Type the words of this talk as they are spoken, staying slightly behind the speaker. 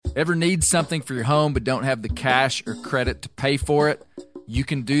Ever need something for your home but don't have the cash or credit to pay for it? You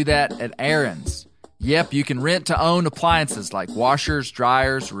can do that at Aaron's. Yep, you can rent to own appliances like washers,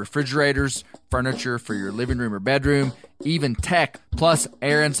 dryers, refrigerators, furniture for your living room or bedroom, even tech. Plus,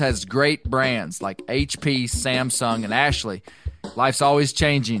 Aaron's has great brands like HP, Samsung, and Ashley. Life's always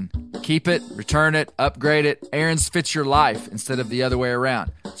changing. Keep it, return it, upgrade it. Aaron's fits your life instead of the other way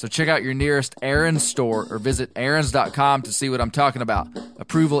around. So check out your nearest Aaron's store or visit aarons.com to see what I'm talking about.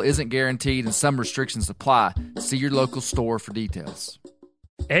 Approval isn't guaranteed and some restrictions apply. See your local store for details.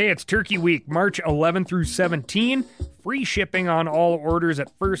 Hey, it's Turkey Week, March 11 through 17. Free shipping on all orders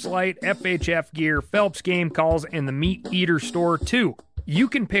at First Light, FHF Gear, Phelps Game Calls, and the Meat Eater store, too. You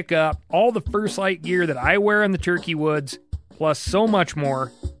can pick up all the First Light gear that I wear in the Turkey Woods, plus so much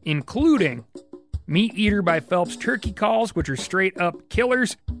more, including Meat Eater by Phelps Turkey Calls, which are straight-up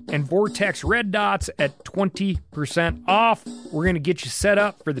killers, and Vortex Red Dots at 20% off. We're going to get you set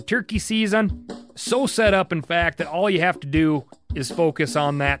up for the turkey season. So set up, in fact, that all you have to do is focus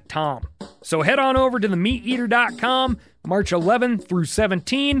on that tom. So head on over to themeateater.com, March 11 through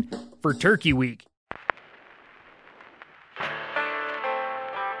 17 for Turkey Week.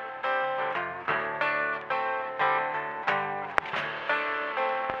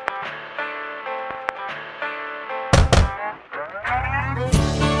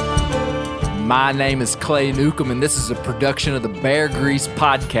 My name is Clay Newcomb, and this is a production of the Bear Grease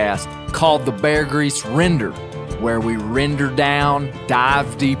podcast called The Bear Grease Render, where we render down,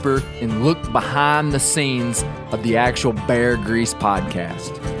 dive deeper, and look behind the scenes of the actual Bear Grease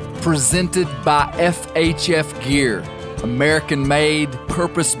podcast. Presented by FHF Gear, American-made,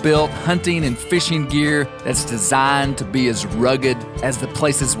 purpose-built hunting and fishing gear that's designed to be as rugged as the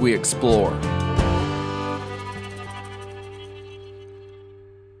places we explore.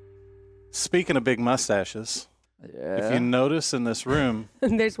 Speaking of big mustaches, Yeah. if you notice in this room,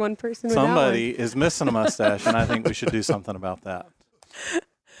 There's one person without somebody is missing a mustache, and I think we should do something about that.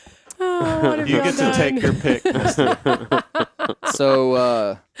 Oh, what have You y'all get to done? take your pick, Misty.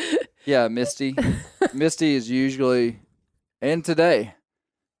 So, yeah, Misty. Misty is usually, and today,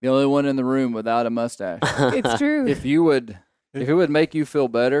 the only one in the room without a mustache. It's true. If it would make you feel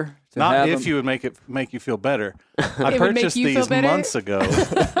better to Not have if them, you would make you feel better. I It would make purchased you feel these better? months ago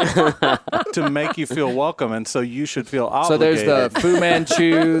to make you feel welcome, and so you should feel So there's obligated. the Fu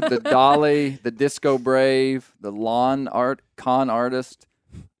Manchu, the Dolly, the Disco Brave, the Con Artist,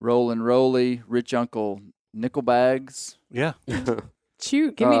 Rollin' Roly, Rich Uncle Nickel Bags. Yeah.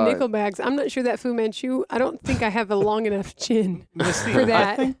 Shoot, give me nickel bags. I'm not sure that Fu Manchu. I don't think I have a long enough chin Misty, for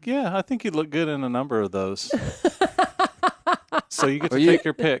that. I think you'd look good in a number of those. So you get to Well, you- take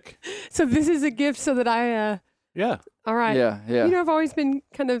your pick. So this is a gift so that I, Yeah. all right. Yeah. You know, I've always been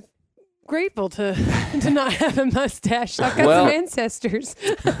kind of grateful to not have a mustache. I've got Well- some ancestors.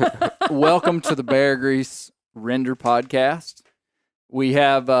 Welcome to the Bear Grease Render podcast. We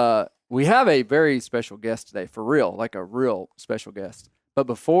have a very special guest today, for real, like a real special guest. But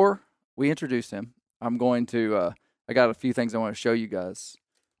before we introduce him, I'm going to I got a few things I want to show you guys.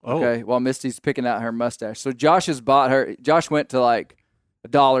 Oh. Okay, while Misty's picking out her mustache. So Josh went to like a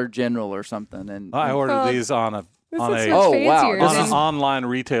Dollar General or something, and I ordered Oh, these on a This on looks a much Oh, fancier wow. on This than- an online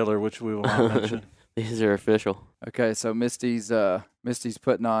retailer, which we will not mention. These are official. okay, so Misty's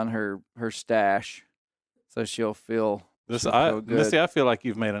putting on her stash, so she'll feel feel good. Misty, I feel like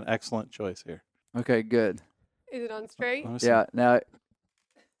you've made an excellent choice here. Okay, good. Is it on straight? Let me see. Yeah, now,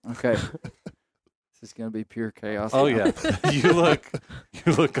 okay. This is going to be pure chaos. Oh yeah, you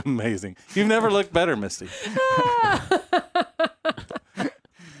look amazing. You've never looked better, Misty.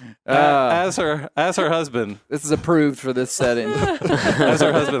 As her husband, This is approved for this setting. as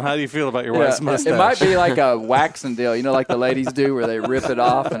her husband, how do you feel about your wife's mustache? It might be like a waxing deal, like the ladies do where they rip it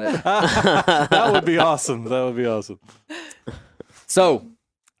off. That would be awesome. That would be awesome. So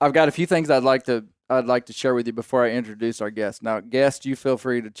I've got a few things I'd like to share with you before I introduce our guest. Now, guest, you feel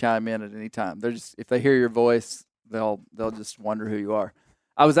free to chime in at any time. If they hear your voice, they'll just wonder who you are.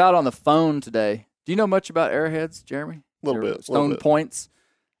 I was out on the phone today. Do you know much about arrowheads, Jeremy? Little Or bit, Stone little bit. points.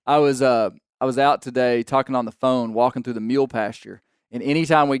 I was out today talking on the phone, walking through the mule pasture, and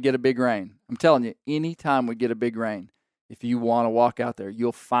anytime we get a big rain, I'm telling you, anytime we get a big rain, if you want to walk out there,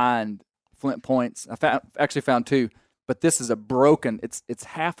 you'll find flint points. Actually found two, but this is a broken. It's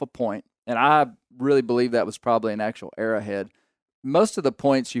half a point, and I really believe that was probably an actual arrowhead. Most of the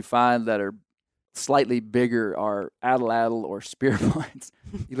points you find that are slightly bigger are atlatl or spear points.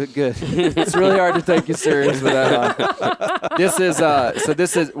 You look good. It's really hard to take you serious with that on. This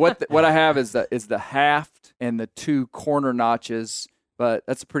is what I have is the haft and the two corner notches, but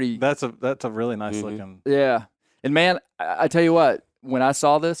that's a pretty That's a really nice looking. yeah. And man, I tell you what, when I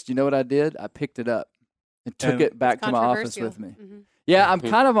saw this, do you know what I did? I picked it up and took it back to my office with me. Mm-hmm. Yeah, I'm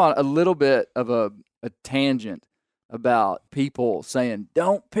kind of on a little bit of a tangent about people saying,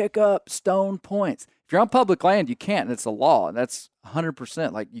 don't pick up stone points. If you're on public land, you can't, and it's a law. And that's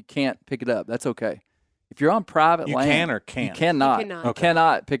 100%. Like, you can't pick it up. That's okay. If you're on private land, you can or can't? You cannot. You cannot. You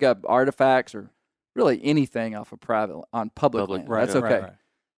cannot pick up artifacts or really anything off of public land. Right, That's okay. right.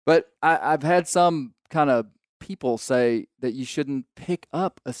 But I've had some kind of people say that you shouldn't pick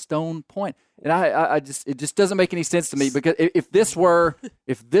up a stone point, and it just doesn't make any sense to me, because if this were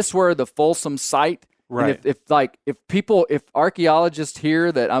the Folsom site, Right. and if archaeologists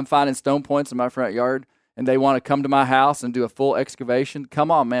hear that I'm finding stone points in my front yard and they want to come to my house and do a full excavation,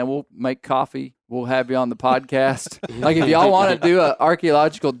 come on, man, we'll make coffee, we'll have you on the podcast. Like, if y'all want to do an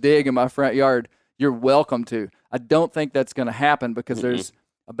archaeological dig in my front yard, you're welcome to. I don't think that's going to happen, because there's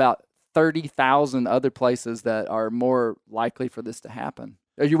about 30,000 other places that are more likely for this to happen.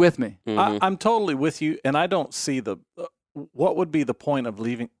 Are you with me? I'm totally with you, and I don't see what would be the point of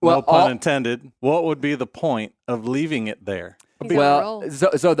leaving? Well, no pun intended. What would be the point of leaving it there? Well,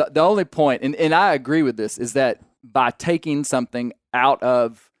 so the only point, and I agree with this, is that by taking something out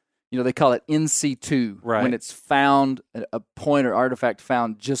of, they call it in situ, right, when it's found, a point or artifact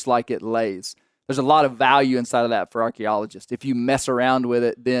found just like it lays. There's a lot of value inside of that for archaeologists. If you mess around with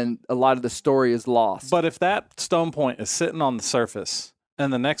it, then a lot of the story is lost. But if that stone point is sitting on the surface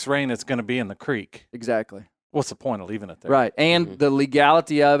and the next rain it's going to be in the creek. Exactly. What's the point of leaving it there? Right. And the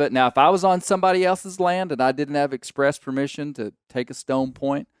legality of it. Now, if I was on somebody else's land and I didn't have express permission to take a stone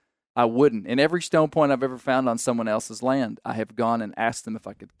point, I wouldn't. And every stone point I've ever found on someone else's land, I have gone and asked them if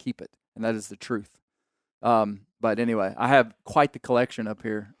I could keep it. And that is the truth. But anyway, I have quite the collection up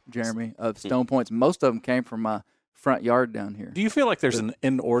here, Jeremy, of stone points. Most of them came from my front yard down here. Do you feel like there's an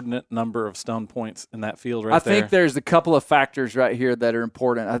inordinate number of stone points in that field there? I think there's a couple of factors right here that are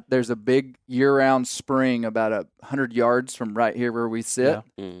important. There's a big year-round spring about 100 yards from right here where we sit.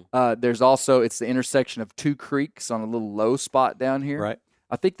 Yeah. There's also, it's the intersection of two creeks on a little low spot down here. Right.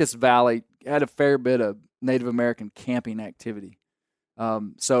 I think this valley had a fair bit of Native American camping activity.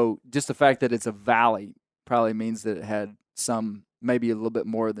 So just the fact that it's a valley probably means that it had maybe a little bit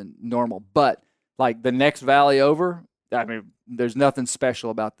more than normal. But like the next valley over, I mean, there's nothing special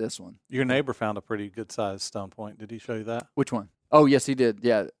about this one. Your neighbor found a pretty good-sized stone point. Did he show you that? Which one? Oh, yes, he did.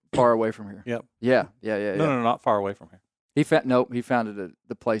 Yeah, far away from here. Yep. Yeah. No, not far away from here. He found it at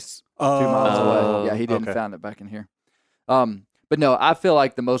the place 2 miles away. Yeah, he didn't found it back in here. But no, I feel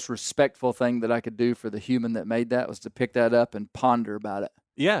like the most respectful thing that I could do for the human that made that was to pick that up and ponder about it.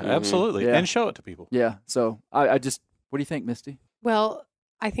 Yeah, absolutely. Yeah. And show it to people. Yeah. So I just, what do you think, Misty? Well,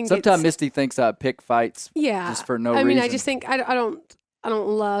 I think sometimes Misty thinks I pick fights just for no reason. I mean, I just think I don't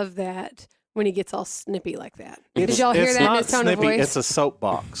love that when he gets all snippy like that. Did y'all hear that in his tone of voice? It's a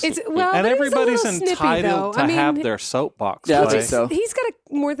soapbox. And everybody's entitled to have their soapbox. Yeah, I think so. He's got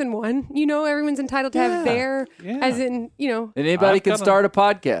more than one. Everyone's entitled to have their, as in, And anybody can start a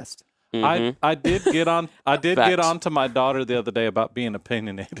podcast. Mm-hmm. I did get on. Get on to my daughter the other day about being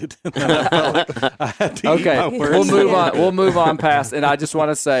opinionated. I had to eat my words. We'll move on. We'll move on past. And I just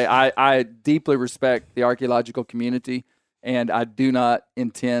want to say I deeply respect the archaeological community, and I do not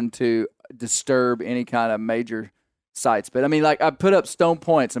intend to disturb any kind of major sites. But I mean, like, I put up stone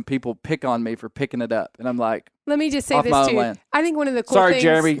points, and people pick on me for picking it up, and I'm like, let me just say this too. Land. I think one of the cool Sorry, things.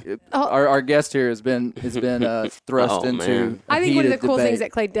 Jeremy. Our guest here has been thrust into. I think one of the cool debate. things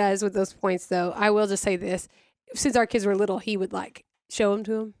that Clay does with those points, though, I will just say this: since our kids were little, he would like show them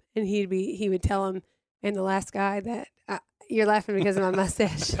to him, and he would tell him, and the last guy that. You're laughing because of my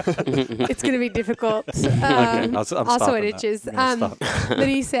mustache. It's going to be difficult. I'm also, it itches. But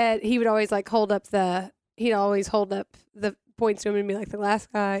he said he would always hold up the points to him and be like, the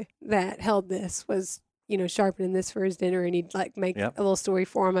last guy that held this was, sharpening this for his dinner, and he'd make a little story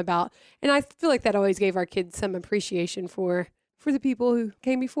for him about. And I feel like that always gave our kids some appreciation for the people who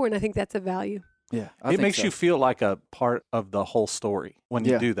came before, and I think that's a value. Yeah, it makes you feel like a part of the whole story when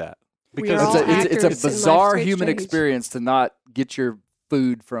you do that. Because it's a bizarre human experience to not get your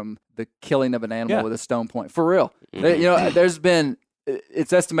food from the killing of an animal with a stone point. For real.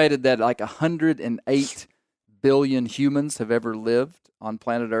 It's estimated that 108 billion humans have ever lived on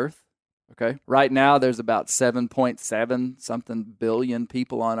planet Earth. Okay. Right now, there's about 7.7 something billion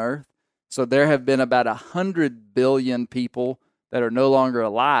people on Earth. So there have been about 100 billion people that are no longer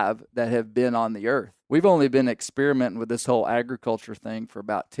alive that have been on the Earth. We've only been experimenting with this whole agriculture thing for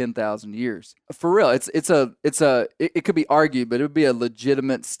about 10,000 years. For real, it could be argued, but it would be a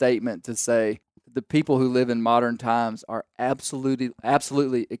legitimate statement to say the people who live in modern times are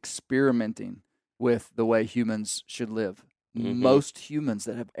absolutely experimenting with the way humans should live. most humans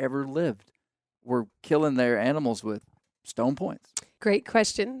that have ever lived were killing their animals with stone points. Great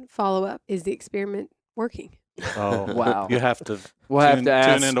question. Follow up. Is the experiment working? Oh, wow. You have to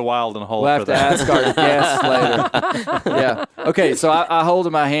tune into Wild and Whole We'll for have to that. ask our guests later. Yeah. Okay, so I hold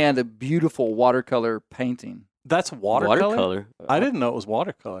in my hand a beautiful watercolor painting. That's watercolor? I didn't know it was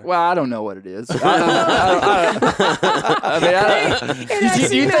watercolor. Well, I don't know what it is. Do you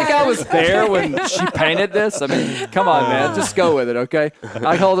think I was there when she painted this? I mean, come on, man. Just go with it, okay?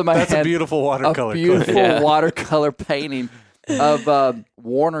 I hold in my hand a beautiful watercolor. A beautiful watercolor painting of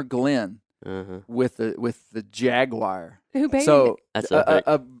Warner Glenn with the jaguar. Who painted so it?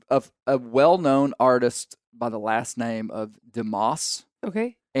 That's a well-known artist by the last name of DeMoss.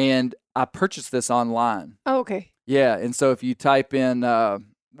 Okay. And I purchased this online. Oh, okay. Yeah, and so if you type in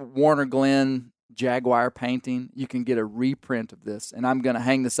Warner Glenn jaguar painting, you can get a reprint of this. And I'm going to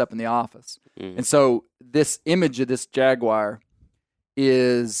hang this up in the office. And so this image of this jaguar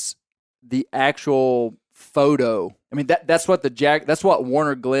is the actual photo. I mean, that's what that's what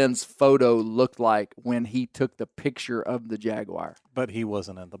Warner Glenn's photo looked like when he took the picture of the jaguar. But he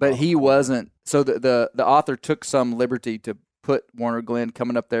wasn't in the. But he wasn't. So the author took some liberty to put Warner Glenn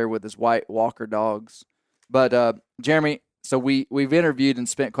coming up there with his white Walker dogs. But Jeremy, so we've interviewed and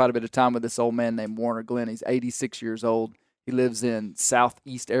spent quite a bit of time with this old man named Warner Glenn. He's 86 years old. He lives in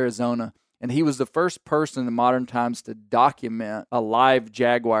southeast Arizona. And he was the first person in modern times to document a live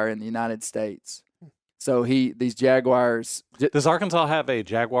jaguar in the United States. So these jaguars. Does Arkansas have a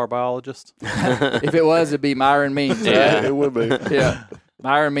jaguar biologist? If it was, it'd be Myron Means. Right? Yeah, it would be. Yeah,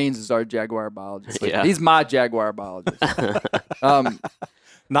 Myron Means is our jaguar biologist. Yeah. He's my jaguar biologist.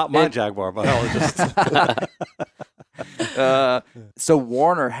 Not my jaguar biologist. So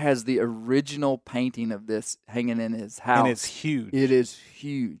Warner has the original painting of this hanging in his house, and it's huge. It is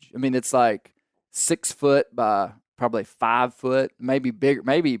huge. I mean, it's like 6 foot by probably 5 foot, maybe bigger,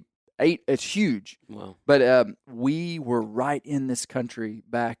 maybe 8. It's huge. Wow. But we were right in this country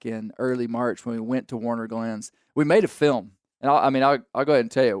back in early March when we went to Warner Glenn's. We made a film. And I'll go ahead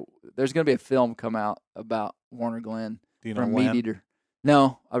and tell you, there's going to be a film come out about Warner Glenn from Meat Eater.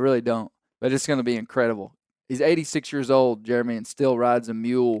 No, I really don't. But it's going to be incredible. He's 86 years old, Jeremy, and still rides a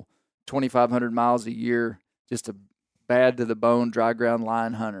mule 2,500 miles a year. Just a bad to the bone, dry ground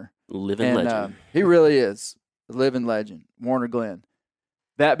lion hunter. Living legend. He really is a living legend, Warner Glenn.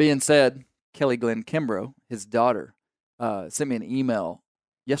 That being said, Kelly Glenn Kimbrough, his daughter, sent me an email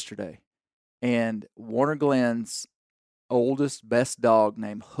yesterday, and Warner Glenn's oldest, best dog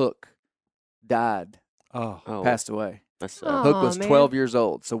named Hook died, passed away. That's Hook was 12 years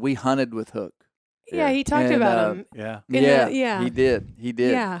old, so we hunted with Hook. Yeah, he talked about him. Yeah. He did.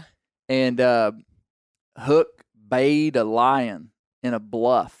 Yeah. And Hook bayed a lion in a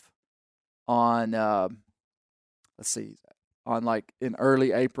bluff on, in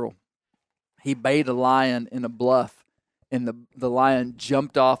early April. He bayed a lion in a bluff, and the lion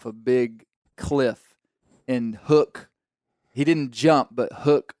jumped off a big cliff, and Hook, he didn't jump, but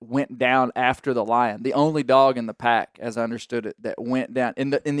Hook went down after the lion. The only dog in the pack, as I understood it, that went down.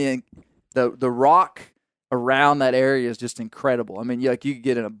 The rock around that area is just incredible. I mean, you could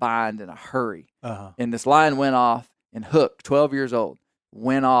get in a bind in a hurry. And this lion went off, and Hook, 12 years old,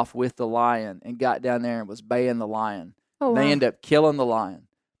 went off with the lion and got down there and was baying the lion. Oh, wow. They ended up killing the lion.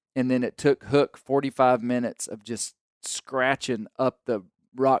 And then it took Hook 45 minutes of just scratching up the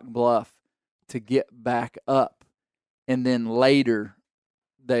rock bluff to get back up. And then later,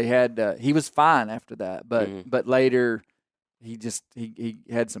 they had he was fine after that, but later he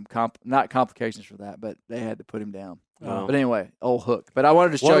had some not complications for that, but they had to put him down. Wow. But anyway, old Hook. But I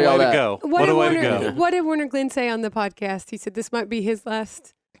wanted to show y'all that. What a way to go! What did Warner Glenn say on the podcast? He said this might be his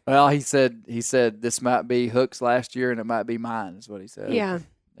last. Well, he said this might be Hook's last year, and it might be mine. Is what he said. Yeah.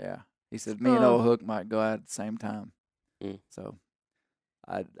 Yeah. He said me and old Hook might go out at the same time. So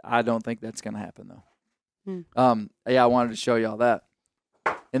I don't think that's going to happen though. I wanted to show y'all that.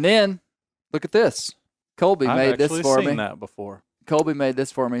 And then look at this. Colby made this for me. I've seen that before. Colby made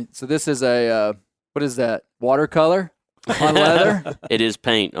this for me. So this is a what is that? Watercolor on leather? It is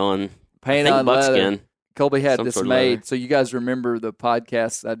paint on buckskin. Leather. Colby had this made. So you guys remember the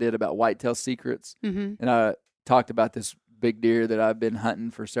podcast I did about whitetail secrets? Mm-hmm. And I talked about this big deer that I've been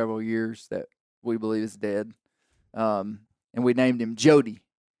hunting for several years that we believe is dead. And we named him Jody.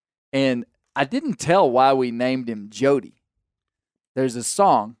 And I didn't tell why we named him Jody. There's a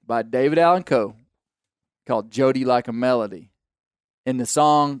song by David Allan Coe called Jody Like a Melody. In the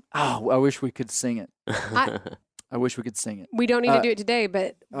song, I wish we could sing it. I wish we could sing it. We don't need to do it today,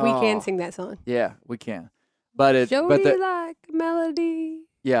 but we can sing that song. Yeah, we can. But it's Jody like a melody.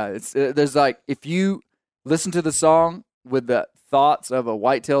 Yeah, there's like, if you listen to the song with the thoughts of a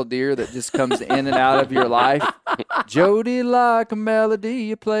white-tailed deer that just comes in and out of your life. Jody, like a melody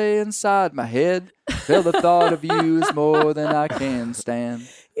you play inside my head. Feel the thought of you is more than I can stand.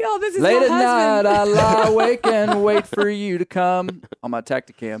 Yo, this is Late my at night, husband. I lie awake and wait for you to come on my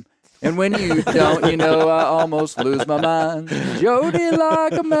Tacticam. And when you don't, you know I almost lose my mind. Jody,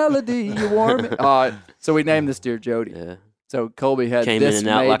 like a melody, you warm me. So we named this deer Jody. Yeah. So Colby had Came this in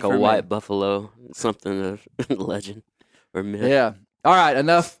and out made like a for me. white buffalo, something of legend or myth. Yeah. All right,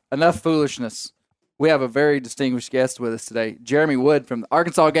 enough foolishness. We have a very distinguished guest with us today, Jeremy Wood from the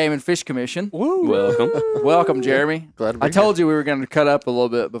Arkansas Game and Fish Commission. Woo. Welcome. Welcome, Jeremy. Glad to be I told you we were going to cut up a little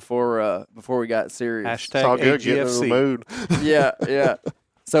bit before we got serious. It's all Hashtag good. Get in the AGFC. mood. Yeah.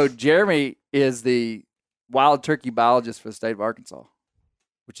 So Jeremy is the wild turkey biologist for the state of Arkansas,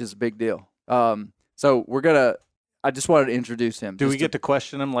 which is a big deal. So I just wanted to introduce him. Do we get to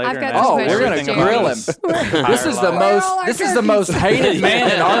question him later? I've got and ask some him we're going questions, to everything grill about him. his This is higher the life? all our this is the most hated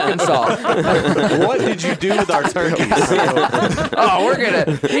man in Arkansas. What did you do with our turkeys?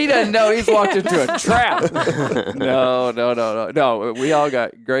 He doesn't know he's walked into a trap. No. We all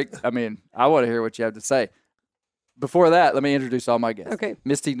got great. I mean, I want to hear what you have to say. Before that, let me introduce all my guests. Okay.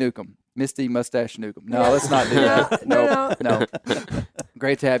 Misty Newcomb. Misty Mustache Newcomb. No, let's not do that. No.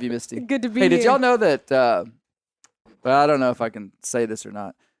 Great to have you, Misty. Good to be Hey, here. did y'all know that? Well, I don't know if I can say this or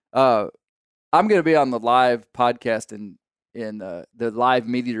not. I'm going to be on the live podcast in the Live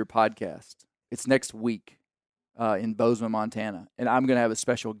Meat Eater podcast. It's next week in Bozeman, Montana, and I'm going to have a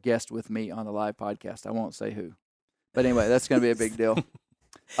special guest with me on the live podcast. I won't say who, but anyway, that's going to be a big deal.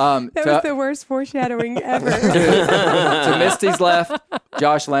 That was the worst foreshadowing ever. To Misty's left,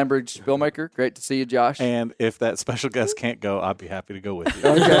 Josh Lambridge, Spillmaker. Great to see you, Josh. And if that special guest can't go, I'd be happy to go with you.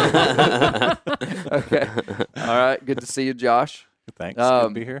 Okay. All right. Good to see you, Josh. Thanks. Good to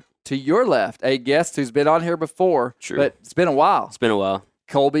be here. To your left, a guest who's been on here before, True. but it's been a while. It's been a while.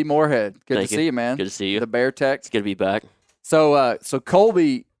 Colby Moorhead. Good Thank to see you, man. Good to see you. The Bear Tech. It's good to be back. So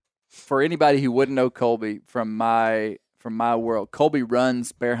Colby, for anybody who wouldn't know Colby from my world, Colby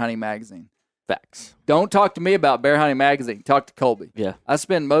runs Bear Hunting Magazine. Facts. Don't talk to me about Bear Hunting Magazine. Talk to Colby. Yeah. I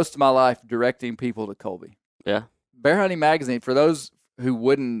spend most of my life directing people to Colby. Yeah. Bear Hunting Magazine, for those who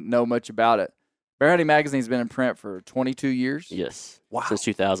wouldn't know much about it, Bear Hunting Magazine's been in print for 22 years. Yes. Wow. Since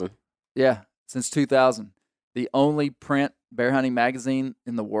 2000. Yeah, since 2000. The only print bear hunting magazine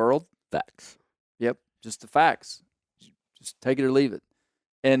in the world. Facts. Yep, just the facts. Just take it or leave it.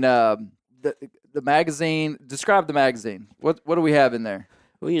 And the magazine, describe the magazine. What do we have in there?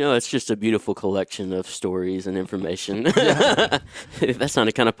 Well, it's just a beautiful collection of stories and information. That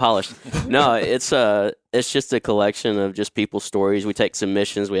sounded kind of polished. No, it's just a collection of just people's stories. We take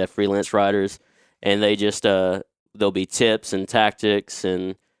submissions. We have freelance writers, and they just there'll be tips and tactics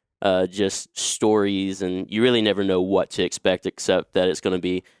and just stories, and you really never know what to expect except that it's going to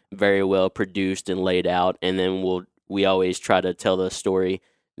be very well produced and laid out. And then we always try to tell the story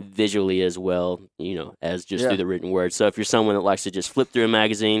visually as well, as just through the written word. So if you're someone that likes to just flip through a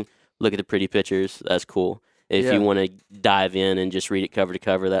magazine, look at the pretty pictures, that's cool. If you want to dive in and just read it cover to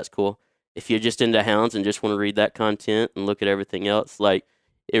cover, that's cool. If you're just into hounds and just want to read that content and look at everything else,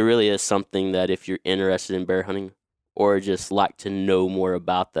 it really is something that if you're interested in bear hunting or just like to know more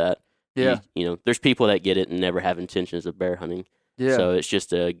about that, there's people that get it and never have intentions of bear hunting. Yeah. So it's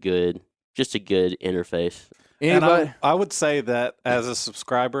just a good interface. Anybody? And I would say that as a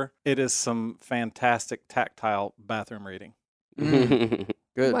subscriber, it is some fantastic tactile bathroom reading. Good.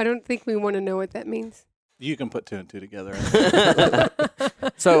 Well, I don't think we want to know what that means. You can put two and two together.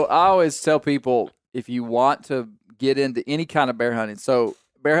 So I always tell people, if you want to get into any kind of bear hunting, so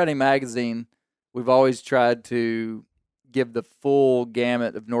Bear Hunting Magazine, we've always tried to give the full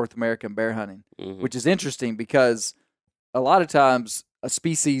gamut of North American bear hunting, which is interesting because a lot of times a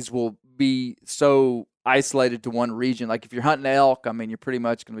species will be so isolated to one region. Like if you're hunting elk, you're pretty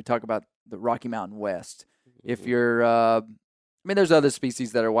much going to be talking about the Rocky Mountain West. If you're, there's other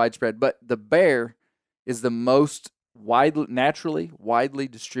species that are widespread, but the bear is the most widely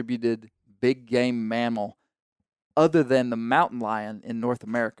distributed big game mammal other than the mountain lion in North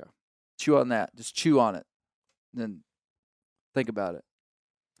America. Chew on that. Just chew on it. And then think about it.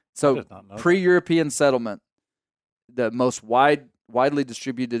 So pre-European settlement, the most widely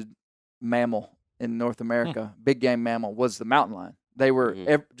distributed mammal in North America, big game mammal, was the mountain lion. They were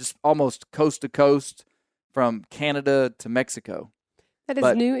just almost coast to coast from Canada to Mexico. That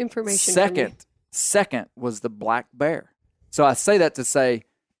is new information. Second was the black bear. So I say that to say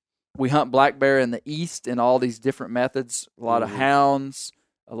we hunt black bear in the east in all these different methods. A lot of hounds,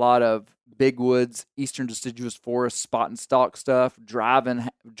 a lot of big woods, eastern deciduous forest, spot and stalk stuff,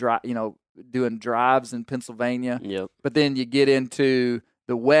 doing drives in Pennsylvania. Yep. But then you get into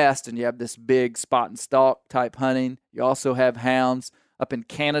the West, and you have this big spot and stalk type hunting. You also have hounds up in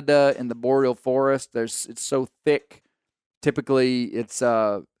Canada in the boreal forest. It's so thick. Typically, it's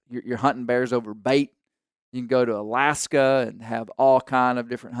you're hunting bears over bait. You can go to Alaska and have all kind of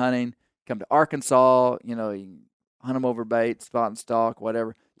different hunting. Come to Arkansas, you can hunt them over bait, spot and stalk,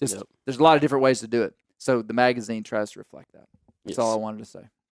 whatever. There's a lot of different ways to do it. So the magazine tries to reflect that. That's all I wanted to say.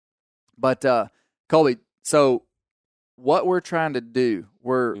 But Colby, so what we're trying to do,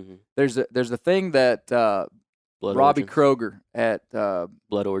 there's a thing that Robbie Kroger at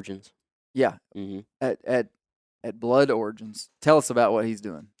Blood Origins. Yeah. At Blood Origins. Tell us about what he's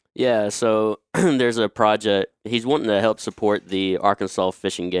doing. Yeah, so there's a project. He's wanting to help support the Arkansas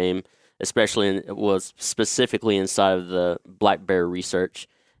fishing game, specifically inside of the black bear research.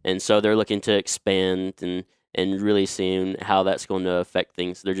 And so they're looking to expand and really seeing how that's going to affect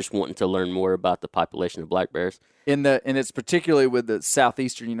things. They're just wanting to learn more about the population of black bears. And it's particularly with the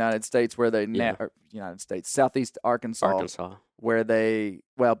southeastern United States where they southeast Arkansas, where the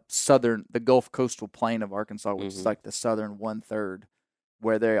Gulf Coastal Plain of Arkansas, which is like the southern 1/3,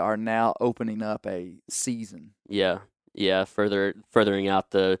 where they are now opening up a season. Yeah, furthering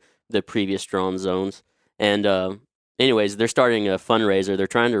out the previous drawn zones. And anyways, they're starting a fundraiser. They're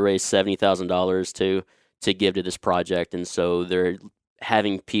trying to raise $70,000 to give to this project, and so they're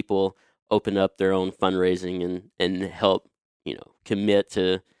having people open up their own fundraising and help, commit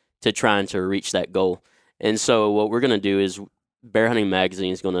to trying to reach that goal. And so what we're going to do is Bear Hunting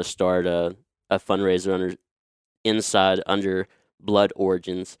Magazine is going to start a fundraiser under Blood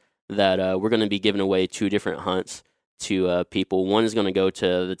Origins that we're going to be giving away 2 different hunts to people. One is going to go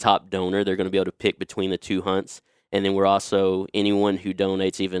to the top donor. They're going to be able to pick between the 2 hunts. And then we're also, anyone who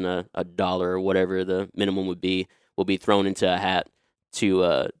donates even a dollar or whatever the minimum would be, will be thrown into a hat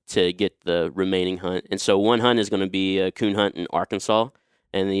to get the remaining hunt. And so one hunt is going to be a coon hunt in Arkansas,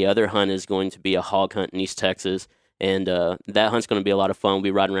 and the other hunt is going to be a hog hunt in East Texas. And that hunt's going to be a lot of fun. We'll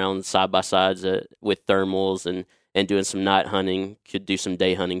be riding around side-by-sides with thermals and doing some night hunting. Could do some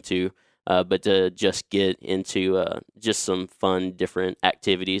day hunting too. But to just get into just some fun, different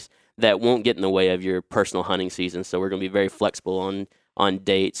activities that won't get in the way of your personal hunting season. So we're going to be very flexible on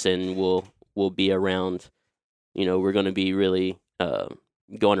dates, and we'll be around. We're going to be really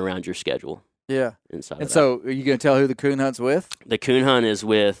going around your schedule. Yeah. So are you going to tell who the coon hunt's with? The coon hunt is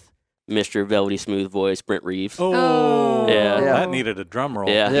with Mr. Velvety Smooth Voice, Brent Reeves. Oh, yeah. That needed a drum roll.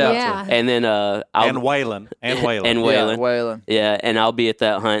 Yeah. And then and Waylon. Waylon. Yeah, and I'll be at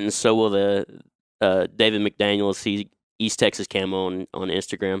that hunt, and so will the David McDaniels. He's East Texas Camo on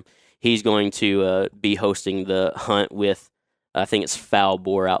Instagram. He's going to be hosting the hunt with, I think it's Foul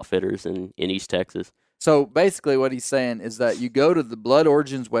Bore Outfitters in East Texas. So basically what he's saying is that you go to the Blood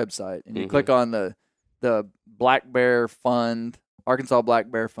Origins website and you click on the Black Bear Fund, Arkansas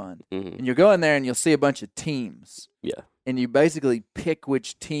Black Bear Fund, and you'll go in there and you'll see a bunch of teams. Yeah. And you basically pick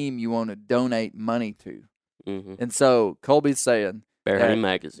which team you want to donate money to. And so Colby's saying Bear Hunting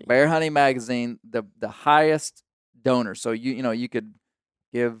Magazine. Bear Hunting Magazine, the highest donor. So you could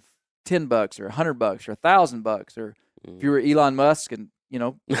give $10 or $100 or $1,000, or if you were Elon Musk and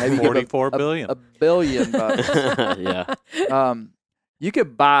maybe $44 billion, $1 billion. Yeah. You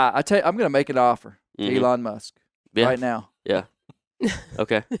could buy. I'm going to make an offer to Elon Musk right now. Yeah.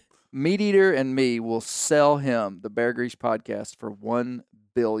 Okay. Meat Eater and me will sell him the Bear Grease podcast for $1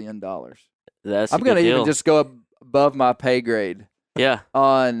 billion. I'm going to even just go above my pay grade. Yeah.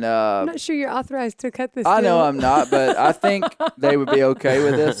 I'm not sure you're authorized to cut this. I know I'm not, but I think they would be okay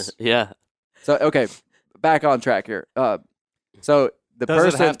with this. Yeah. So okay, back on track here. So the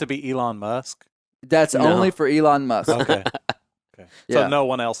Does it have to be Elon Musk? That's only for Elon Musk. Okay. Yeah. So no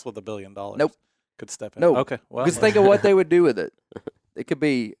one else with $1 billion. Nope. Could step in. Nope. Okay. Well, just think of what they would do with it. It could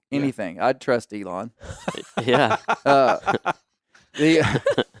be anything. I'd trust Elon. Yeah.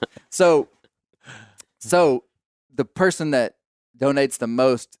 So the person that donates the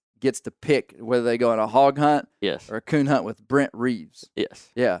most gets to pick whether they go on a hog hunt or a coon hunt with Brent Reeves. Yes.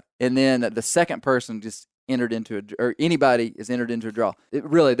 Yeah. And then the second person just entered into or anybody is entered into a draw. They're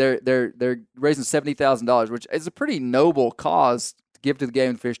raising $70,000, which is a pretty noble cause to give to the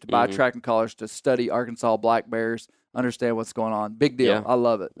Game and Fish, to buy tracking collars, to study Arkansas black bears, understand what's going on. Big deal. Yeah. I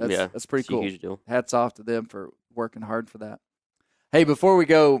love it. That's pretty cool. A huge deal. Hats off to them for working hard for that. Hey, before we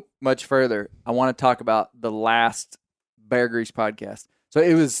go much further, I want to talk about the last Bear Grease podcast. So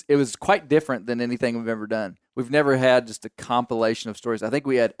it was quite different than anything we've ever done. We've never had just a compilation of stories. I think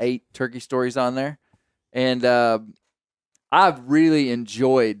we had 8 turkey stories on there. And I've really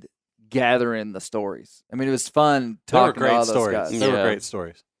enjoyed gathering the stories. I mean, it was fun talking to all those guys. They were great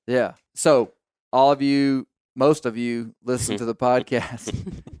stories. Yeah. So all of you, most of you, listen to the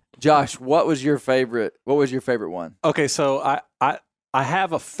podcast. Josh, what was your favorite one? Okay, so I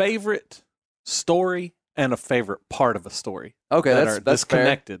have a favorite story and a favorite part of a story. Okay, that that's are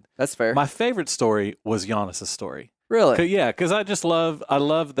disconnected. Fair. That's fair. My favorite story was Giannis's story. Really? Yeah, because I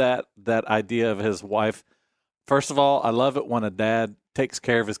love that idea of his wife. First of all, I love it when a dad takes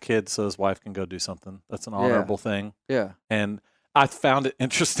care of his kids so his wife can go do something. That's an honorable thing. Yeah. And I found it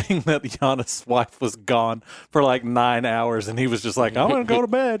interesting that Giannis' wife was gone for like 9 hours, and he was just like, "I'm gonna go to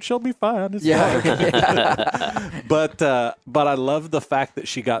bed. She'll be fine." It's fine. But I love the fact that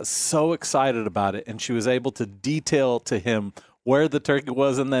she got so excited about it, and she was able to detail to him where the turkey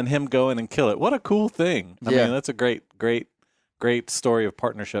was, and then him go in and kill it. What a cool thing! I mean, that's a great story of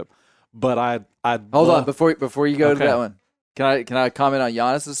partnership. But I hold on before you go to that one. Can I comment on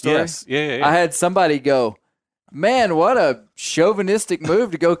Giannis' story? Yes. Yeah. I had somebody go, "Man, what a chauvinistic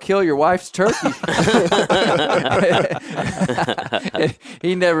move to go kill your wife's turkey."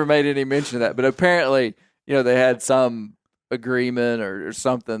 He never made any mention of that, but apparently, they had some agreement or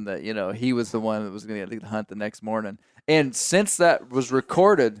something that, he was the one that was going to hunt the next morning. And since that was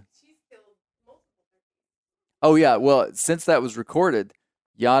recorded, since that was recorded,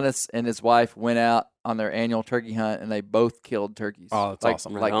 Giannis and his wife went out on their annual turkey hunt, and they both killed turkeys. Oh, that's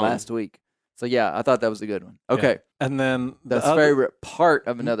awesome! Like last week. So yeah, I thought that was a good one. Okay, and then the favorite part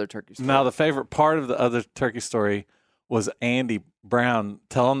of another turkey story. Now, the favorite part of the other turkey story was Andy Brown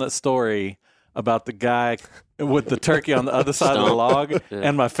telling that story about the guy with the turkey on the other side of the log. Yeah.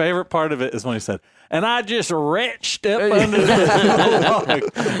 And my favorite part of it is when he said, "And I just retched up under the log."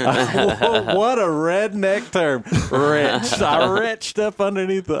 What a redneck term. Retched. I retched up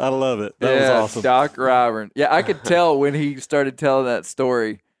underneath it. I love it. That was awesome. Doc Ryburn. Yeah, I could tell when he started telling that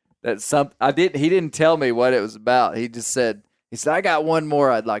story that he didn't tell me what it was about. He said, "I got one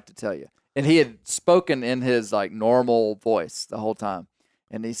more I'd like to tell you." And he had spoken in his like normal voice the whole time.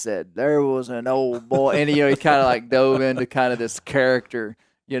 And he said, "There was an old boy," and he kind of like dove into kind of this character,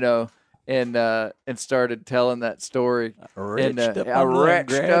 and started telling that story. I retched up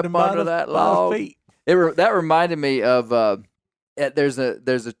under that log. That reminded me of there's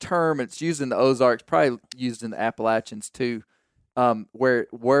a term, it's used in the Ozarks, probably used in the Appalachians too, where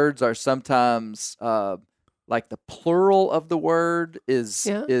words are sometimes like the plural of the word was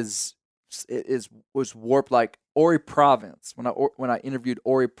warped, like Ori Province. When I interviewed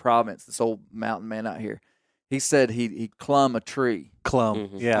Ori Province, this old mountain man out here, he said he clumb a tree. Clumb,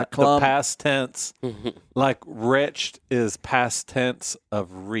 yeah. The past tense, like retched is past tense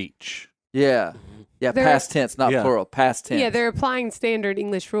of reach. Yeah, yeah. Past tense, not plural. Past tense. Yeah, they're applying standard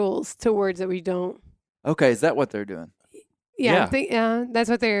English rules to words that we don't. Okay, is that what they're doing? Yeah. That's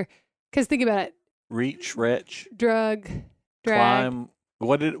what they're. Because think about it. Reach, retch, drug, drag. Climb.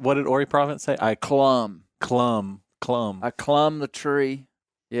 What did Ori Province say? I clumb. I clumb the tree.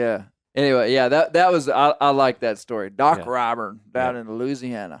 Yeah. Anyway, yeah, that was I like that story. Doc Ryburn down in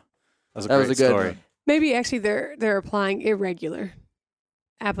Louisiana. That was a good story. One. Maybe actually they're applying irregular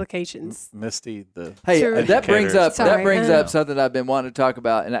applications. Misty, that brings up something I've been wanting to talk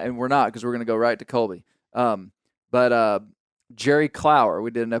about, and we're not, because we're going to go right to Colby. But Jerry Clower,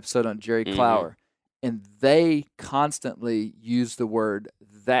 we did an episode on Jerry Clower, and they constantly use the word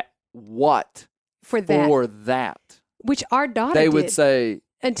for that. Which our daughter they would say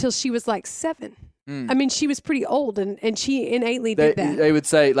until she was like 7. I mean, she was pretty old, and she innately did that. They would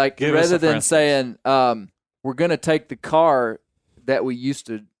say, like, rather than saying, "We're going to take the car that we used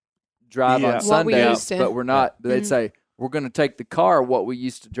to drive on Sunday, but we're not," they'd say, "We're going to take the car what we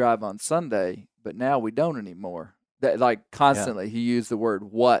used to drive on Sunday, but now we don't anymore." That, like, constantly he used the word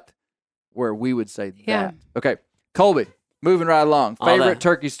 "what," where we would say that. Okay, Colby. Moving right along. Favorite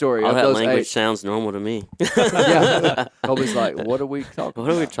turkey story all of that those language 8. sounds normal to me. Yeah. Colby's like, what are we talking about?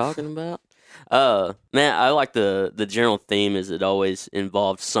 What are we talking about? Man, I like the general theme is it always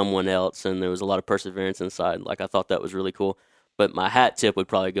involved someone else, and there was a lot of perseverance inside. Like, I thought that was really cool. But my hat tip would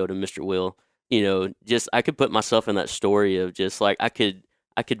probably go to Mr. Will. Just I could put myself in that story of just like I could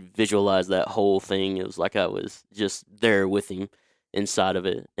visualize that whole thing. It was like I was just there with him inside of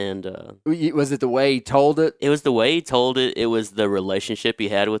it. And was it the way he told it? It was the way he told it. It was the relationship he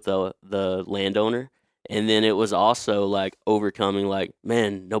had with the landowner. And then it was also like overcoming, like,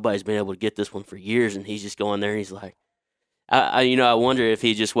 man, nobody's been able to get this one for years, and he's just going there and he's like, I wonder if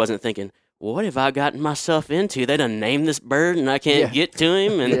he just wasn't thinking, what have I gotten myself into? They done named this bird and I can't get to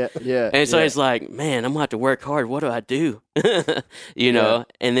him. And and so he's like, man, I'm going to have to work hard. What do I do? know?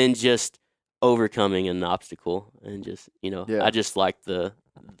 And then just overcoming an obstacle and just, I just like the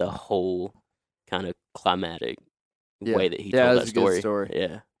whole kind of climatic way that he told that story. Good story.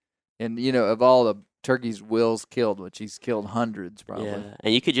 Yeah. And, of all the turkeys Will's killed, which he's killed hundreds probably. Yeah,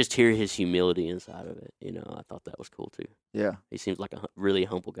 and you could just hear his humility inside of it. I thought that was cool too. Yeah. He seems like a really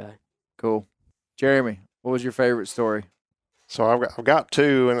humble guy. Cool. Jeremy, what was your favorite story? So I've got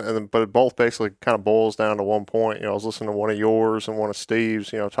two, but it both basically kind of boils down to one point. I was listening to one of yours and one of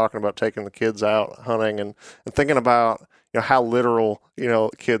Steve's, talking about taking the kids out hunting and thinking about, how literal,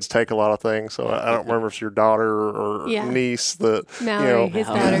 kids take a lot of things. So I don't remember if it's your daughter or niece that, Mallory, his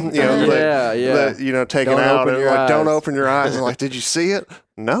daughter. that, taking out and like, don't open your eyes. And like, did you see it?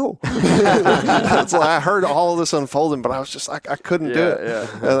 No. It's like, I heard all of this unfolding, but I was just like, I couldn't do it.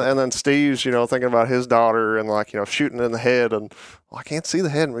 Yeah. And then Steve's, thinking about his daughter and like, shooting in the head and, well, I can't see the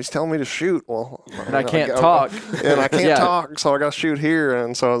head and he's telling me to shoot. Well, and I can't talk. And I can't talk. So I got to shoot here.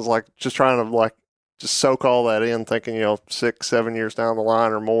 And so I was like, just trying to like, just soak all that in, thinking, 6-7 years down the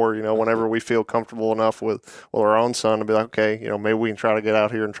line or more, whenever we feel comfortable enough with our own son to be like, okay, maybe we can try to get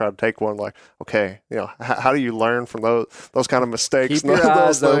out here and try to take one. Like, okay, how do you learn from those kind of mistakes? Keep your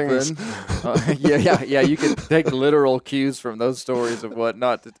eyes those open. Yeah. You can take literal cues from those stories of what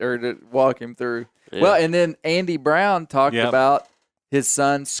not to walk him through. Yeah. Well, and then Andy Brown talked about his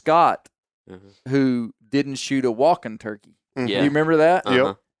son Scott, who didn't shoot a walking turkey. Yeah. Do you remember that?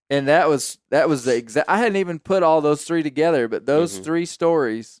 Yep. And that was the exact. I hadn't even put all those three together, but those three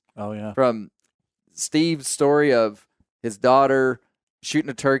stories. Oh yeah. From Steve's story of his daughter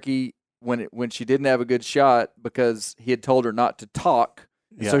shooting a turkey when she didn't have a good shot because he had told her not to talk,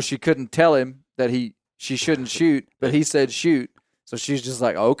 so she couldn't tell him that she shouldn't shoot, but he said shoot, so she's just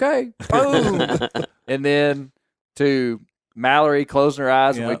like okay, boom, and then to Mallory closing her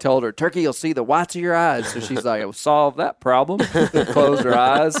eyes and we told her, turkey, you'll see the whites of your eyes. So she's like, we'll solve that problem. Closed her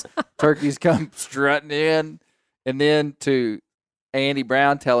eyes. Turkeys come strutting in. And then to Andy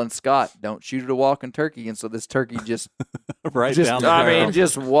Brown telling Scott, don't shoot at a walking turkey. And so this turkey just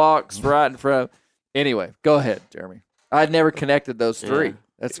just walks right in front of. Anyway, go ahead, Jeremy. I'd never connected those three. Yeah.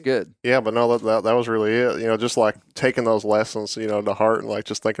 That's good. Yeah, but no, that was really it. Just like taking those lessons, to heart and like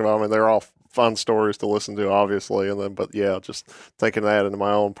just thinking about them. I mean, they're all fun stories to listen to, obviously. And then, but yeah, just taking that into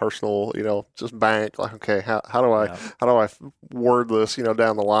my own personal, just bank. Like, okay, how do I word this,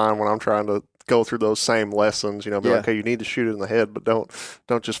 down the line when I'm trying to go through those same lessons? Be like, okay, you need to shoot it in the head, but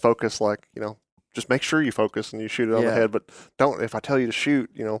don't just focus like, just make sure you focus and you shoot it on the head. But don't, if I tell you to shoot,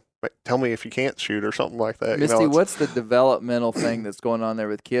 tell me if you can't shoot or something like that. Misty, what's the developmental thing that's going on there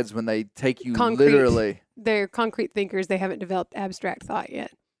with kids when they take you concrete, literally? They're concrete thinkers. They haven't developed abstract thought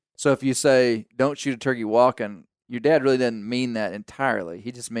yet. So if you say, don't shoot a turkey walking, your dad really doesn't mean that entirely.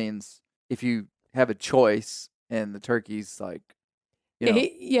 He just means if you have a choice and the turkey's like,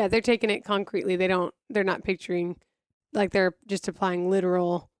 they're taking it concretely. They're not picturing, like they're just applying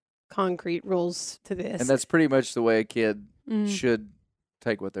literal concrete rules to this. And that's pretty much the way a kid should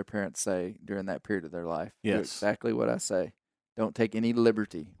take what their parents say during that period of their life. Yes. Do exactly what I say. Don't take any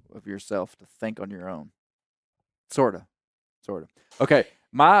liberty of yourself to think on your own. Sort of. Okay.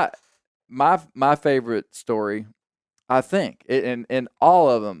 My favorite story, I think, and all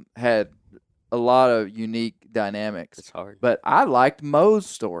of them had a lot of unique dynamics. It's hard, but I liked Mo's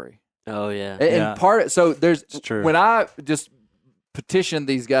story. Oh yeah, and part of, so there's it's true. When I just petitioned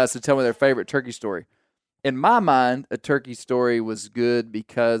these guys to tell me their favorite turkey story, in my mind, a turkey story was good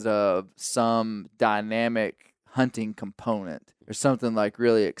because of some dynamic hunting component or something like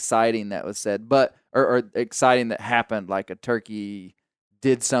really exciting that was said, but or exciting that happened, like a turkey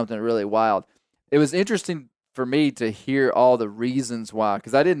did something really wild. It was interesting for me to hear all the reasons why,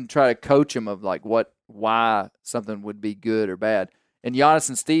 because I didn't try to coach him of like why something would be good or bad. And Giannis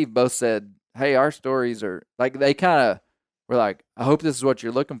and Steve both said, hey, our stories are like, they kind of were like, I hope this is what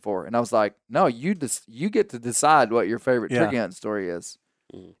you're looking for. And I was like, no, you get to decide what your favorite turkey hunting story is.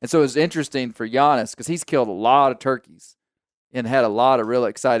 And so it was interesting for Giannis because he's killed a lot of turkeys and had a lot of real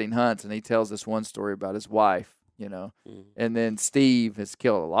exciting hunts. And he tells this one story about his wife, and then Steve has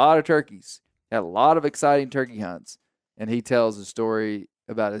killed a lot of turkeys, had a lot of exciting turkey hunts. And he tells a story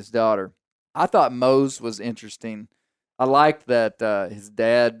about his daughter. I thought Mo's was interesting. I liked that his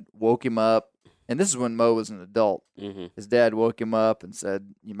dad woke him up. And this is when Mo was an adult. Mm-hmm. His dad woke him up and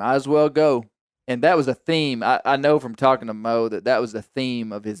said, you might as well go. And that was a theme. I know from talking to Mo that was the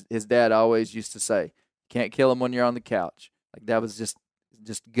theme of his dad always used to say, can't kill him when you're on the couch. Like that was just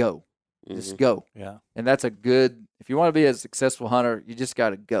go. Just go. Yeah. And that's a good, if you want to be a successful hunter, you just got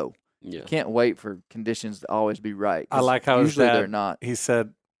to go. Yeah. You can't wait for conditions to always be right. I like how usually his dad, they're not. His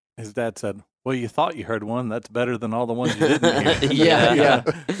dad said, well, you thought you heard one. That's better than all the ones you didn't hear.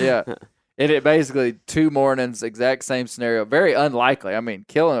 Yeah. And it basically 2 mornings, exact same scenario. Very unlikely. I mean,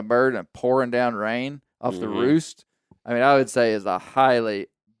 killing a bird and pouring down rain off the roost, I mean, I would say is a highly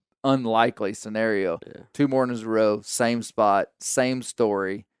unlikely scenario. 2 mornings in a row, same spot, same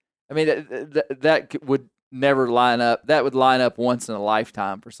story. I mean, that would never line up. That would line up once in a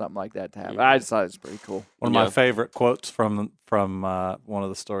lifetime for something like that to happen. I just thought it was pretty cool. One of my favorite quotes from one of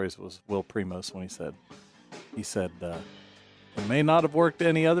the stories was Will Primos when he said, it may not have worked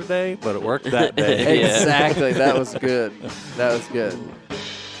any other day, but it worked that day. Exactly. That was good. That was good.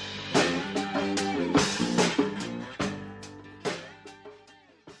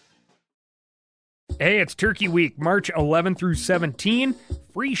 Hey, it's Turkey Week, March 11 through 17.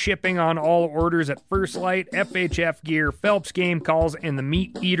 Free shipping on all orders at First Light, FHF Gear, Phelps Game Calls, and the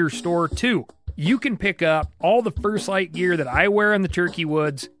Meat Eater Store, too. You can pick up all the First Light gear that I wear in the turkey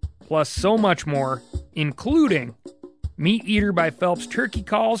woods, plus so much more, including Meat Eater by Phelps turkey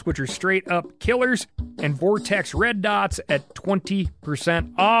calls, which are straight up killers, and Vortex red dots at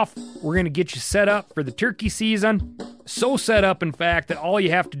 20% off. We're going to get you set up for the turkey season. So set up, in fact, that all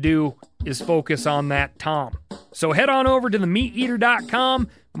you have to do is focus on that tom. So head on over to themeateater.com,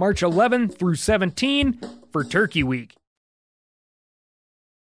 March 11 through 17 for Turkey Week.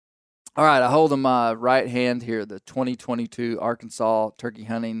 All right, I hold in my right hand here the 2022 Arkansas Turkey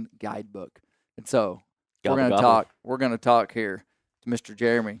Hunting Guidebook. And so we're going to talk here to Mr.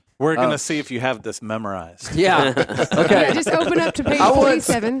 Jeremy. We're going to see if you have this memorized. Yeah. Okay. Yeah, just open up to page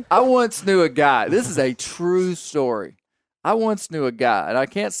 47. I once knew a guy. This is a true story. I once knew a guy, and I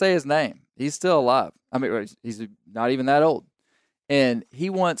can't say his name. He's still alive. I mean, he's not even that old. And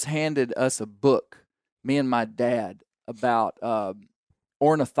he once handed us a book, me and my dad, about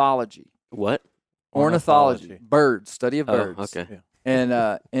ornithology. What? Ornithology. Birds, study of birds. Oh, okay.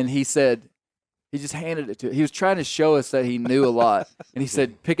 And he said, he just handed it to us. He was trying to show us that he knew a lot. And he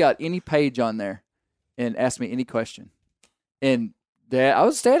said, pick out any page on there and ask me any question. And Dad, I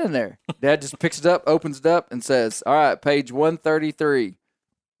was standing there. Dad just picks it up, opens it up, and says, all right, page 133,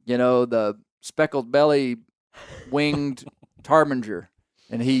 the speckled belly winged ptarmigan.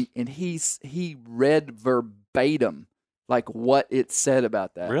 And he read verbatim like what it said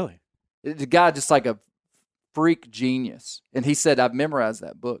about that. Really? The guy just like a freak genius. And he said, I've memorized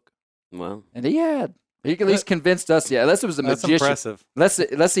that book. Well, and he at least convinced us. Yeah, unless it was a magician. That's impressive.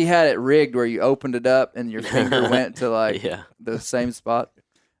 Unless he had it rigged where you opened it up and your finger went to the same spot.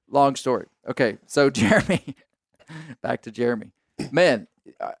 Long story. Okay, so Jeremy, back to Jeremy. Man,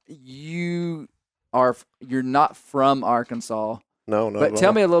 you're not from Arkansas. No. But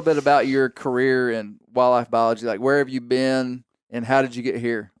tell me a little bit about your career in wildlife biology. Like, where have you been, and how did you get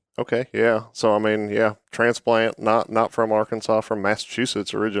here? Okay, yeah. So transplant, not from Arkansas, from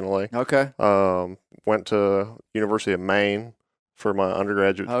Massachusetts originally. Okay. Went to University of Maine for my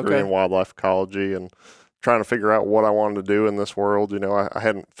undergraduate degree in wildlife ecology, and trying to figure out what I wanted to do in this world. I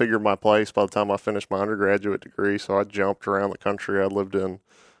hadn't figured my place by the time I finished my undergraduate degree, so I jumped around the country. I lived in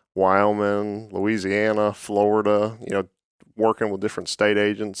Wyoming, Louisiana, Florida, working with different state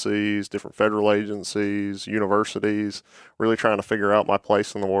agencies, different federal agencies, universities, really trying to figure out my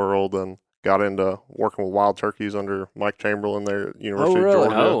place in the world, and got into working with wild turkeys under Mike Chamberlain there at University of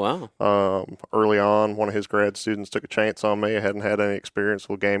Georgia. Oh, wow. Early on, one of his grad students took a chance on me. I hadn't had any experience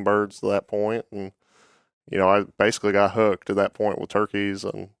with game birds to that point, and I basically got hooked at that point with turkeys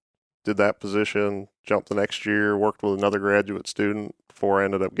and did that position, jumped the next year, worked with another graduate student before I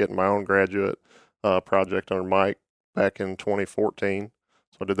ended up getting my own graduate project under Mike back in 2014.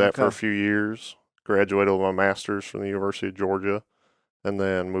 So I did that for a few years, graduated with my master's from the University of Georgia, and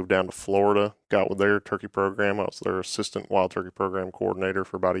then moved down to Florida, got with their turkey program. I was their assistant wild turkey program coordinator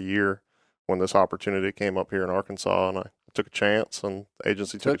for about a year when this opportunity came up here in Arkansas, and I took a chance, and the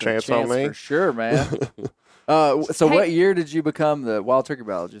agency took a chance on me. For sure, man. What year did you become the wild turkey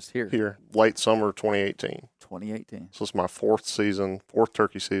biologist here? Here, late summer 2018. 2018. So it's my fourth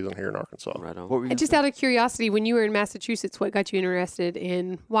turkey season here in Arkansas. Right on. And just out of curiosity, when you were in Massachusetts, what got you interested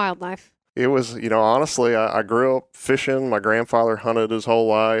in wildlife? It was, honestly, I grew up fishing. My grandfather hunted his whole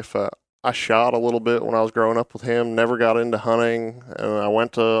life. I shot a little bit when I was growing up with him, never got into hunting. And I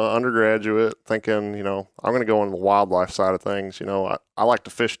went to undergraduate thinking, I'm going to go on the wildlife side of things. I like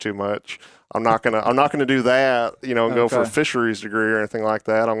to fish too much. I'm not gonna do that, and go for a fisheries degree or anything like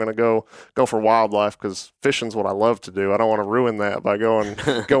that. I'm gonna go for wildlife because fishing's what I love to do. I don't want to ruin that by going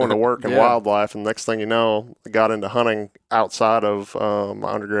to work in wildlife. And next thing you know, I got into hunting outside of my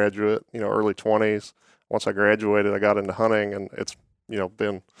undergraduate, early 20s. Once I graduated, I got into hunting, and it's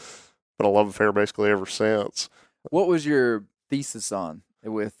been a love affair basically ever since. What was your thesis on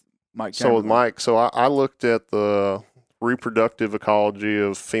with Mike? So with Mike, I looked at reproductive ecology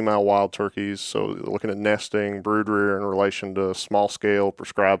of female wild turkeys. So looking at nesting, brood rear in relation to small scale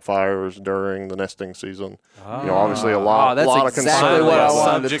prescribed fires during the nesting season. Obviously a lot that's of exactly concern. what I about that.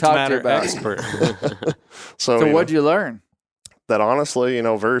 wanted to Subject talk to matter you about. expert. So what'd you learn? That honestly,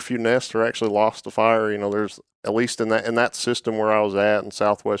 very few nests are actually lost to fire. There's at least in that system where I was at in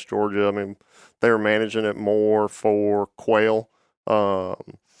Southwest Georgia. I mean, they were managing it more for quail.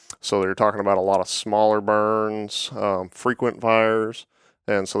 So they're talking about a lot of smaller burns, frequent fires,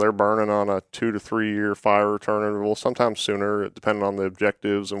 and so they're burning on a 2 to 3 year fire return interval, sometimes sooner, depending on the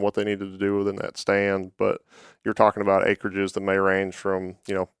objectives and what they needed to do within that stand. But you're talking about acreages that may range from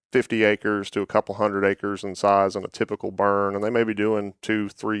 50 acres to a couple hundred acres in size in a typical burn, and they may be doing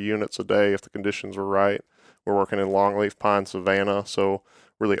 2-3 units a day if the conditions are right. We're working in longleaf pine savanna, so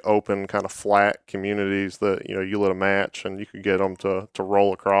really open, kind of flat communities that you lit a match and you could get them to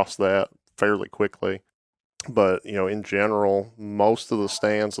roll across that fairly quickly. But in general, most of the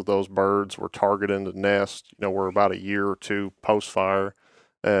stands of those birds were targeting to nest. Were about a year or two post fire,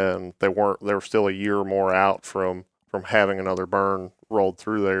 and they were still a year or more out from having another burn rolled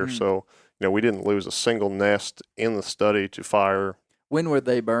through there. So, we didn't lose a single nest in the study to fire. When were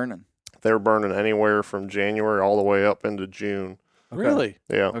they burning? They were burning anywhere from January all the way up into June. Okay. Really?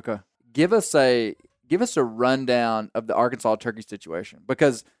 Yeah. Okay. Give us a rundown of the Arkansas turkey situation,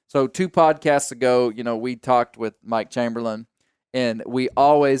 because 2 podcasts ago, we talked with Mike Chamberlain, and we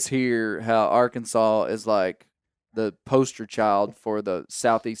always hear how Arkansas is like the poster child for the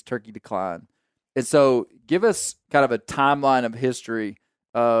southeast turkey decline. And so give us kind of a timeline of history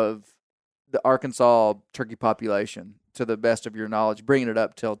of the Arkansas turkey population to the best of your knowledge, bringing it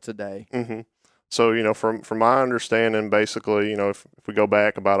up till today. Mm-hmm. So, from my understanding, basically, if we go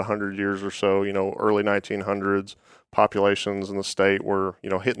back about 100 years or so, early 1900s, populations in the state were,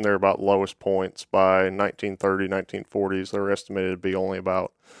 hitting their about lowest points. By 1930, 1940s, they were estimated to be only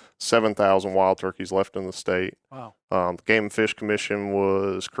about 7,000 wild turkeys left in the state. Wow. The Game and Fish Commission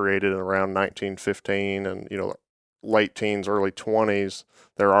was created in around 1915, and, late teens, early 20s,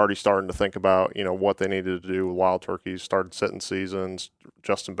 they're already starting to think about, what they needed to do with wild turkeys, started setting seasons,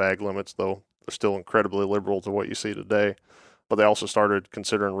 adjusting bag limits, though they're still incredibly liberal to what you see today. But they also started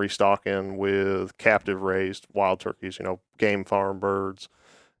considering restocking with captive raised wild turkeys, game farm birds.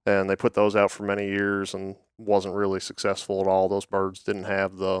 And they put those out for many years and wasn't really successful at all. Those birds didn't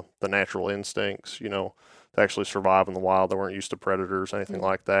have the natural instincts, to actually survive in the wild. They weren't used to predators, anything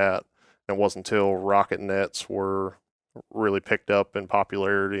like that. And it wasn't until rocket nets were really picked up in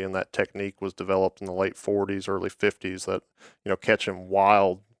popularity and that technique was developed in the late 40s, early 50s that, catching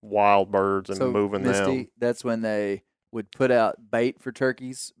wild birds and moving them. That's when they would put out bait for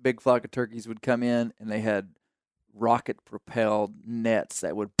turkeys. Big flock of turkeys would come in, and they had rocket-propelled nets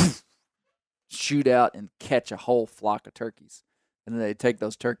that would shoot out and catch a whole flock of turkeys. And then they'd take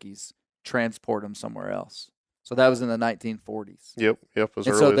those turkeys, transport them somewhere else. So that was in the 1940s. Yep. And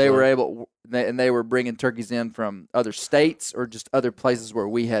so they were able, and they were bringing turkeys in from other states or just other places where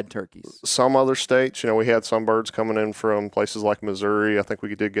we had turkeys. Some other states, we had some birds coming in from places like Missouri. I think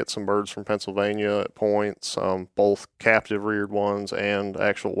we did get some birds from Pennsylvania at points, both captive reared ones and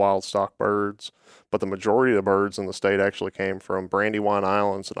actual wild stock birds. But the majority of the birds in the state actually came from Brandywine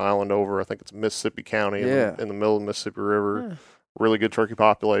Islands, an island over, I think it's Mississippi County in the middle of the Mississippi River. Huh. Really good turkey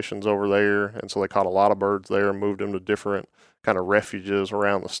populations over there, and so they caught a lot of birds there and moved them to different kind of refuges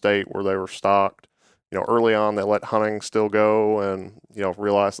around the state where they were stocked. Early on they let hunting still go and,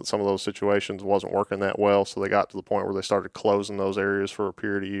 realized that some of those situations wasn't working that well, so they got to the point where they started closing those areas for a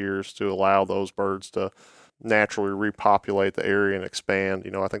period of years to allow those birds to naturally repopulate the area and expand.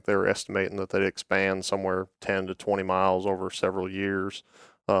 I think they were estimating that they'd expand somewhere 10 to 20 miles over several years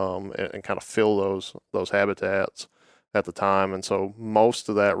and kind of fill those habitats at the time. And so most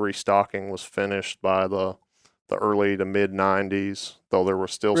of that restocking was finished by the early to mid 90s, though there were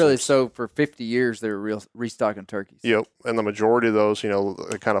still So for 50 years they were restocking turkeys. Yep. And the majority of those,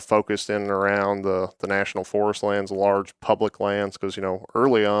 they kind of focused in and around the national forest lands, the large public lands, because,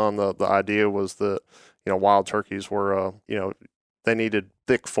 early on the idea was that, wild turkeys were, they needed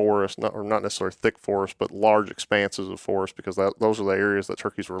thick forest, not necessarily thick forest, but large expanses of forest, because those are the areas that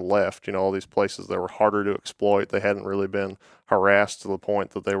turkeys were left. All these places that were harder to exploit. They hadn't really been harassed to the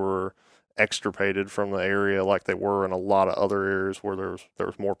point that they were extirpated from the area like they were in a lot of other areas where there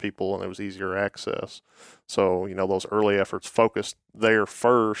was more people and it was easier access. So, those early efforts focused there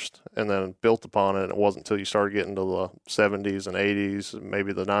first and then built upon it. It wasn't until you started getting to the 70s and 80s,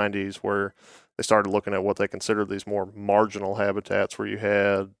 maybe the 90s, where they started looking at what they considered these more marginal habitats where you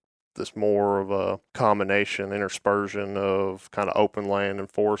had this more of a combination, interspersion of kind of open land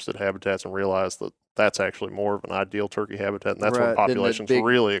and forested habitats, and realized that that's actually more of an ideal turkey habitat, and that's when populations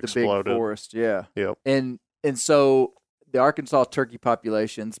really exploded. The big forest, yeah. Yep. And so the Arkansas turkey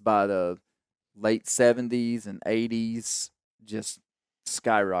populations by the late 70s and 80s just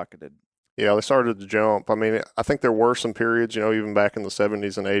skyrocketed. Yeah, they started to jump. I mean, I think there were some periods, even back in the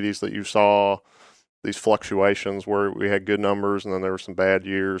 70s and 80s that you saw these fluctuations where we had good numbers and then there were some bad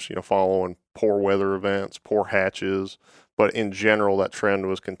years, following poor weather events, poor hatches. But in general, that trend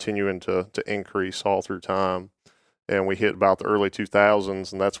was continuing to increase all through time. And we hit about the early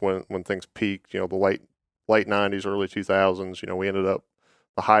 2000s, and that's when things peaked, the late 90s, early 2000s. We ended up,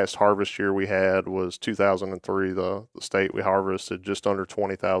 the highest harvest year we had was 2003. The state we harvested just under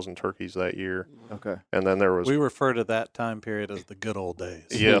 20,000 turkeys that year. Okay. And then there was... We refer to that time period as the good old days.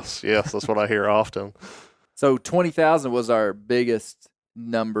 Yes, that's what I hear often. So 20,000 was our biggest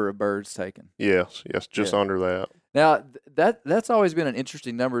number of birds taken. Yes, just under that. Now, that's always been an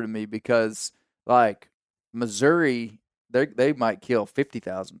interesting number to me because, like, Missouri, they might kill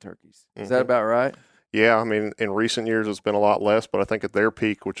 50,000 turkeys. Is that about right? Yeah, I mean, in recent years it's been a lot less, but I think at their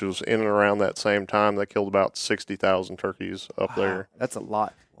peak, which was in and around that same time, they killed about 60,000 turkeys up there. That's a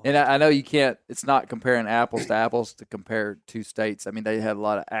lot. And I know you can't, it's not comparing apples to apples to compare two states. I mean, they had a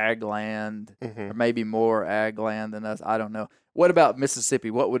lot of ag land, or maybe more ag land than us. I don't know. What about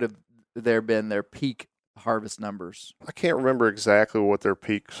Mississippi? What would have there been their peak harvest numbers? I can't remember exactly what their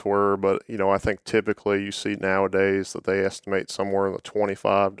peaks were, but I think typically you see nowadays that they estimate somewhere in the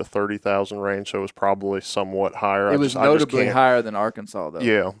 25 to 30,000 range. So it was probably somewhat higher. It was notably higher than Arkansas, though.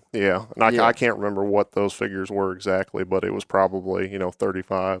 Yeah. And I can't remember what those figures were exactly, but it was probably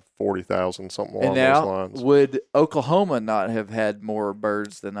 35, 40,000, something along those lines. Would Oklahoma not have had more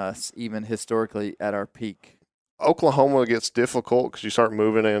birds than us, even historically at our peak? Oklahoma gets difficult because you start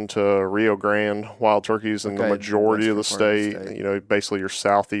moving into Rio Grande wild turkeys, and the majority of the state, basically your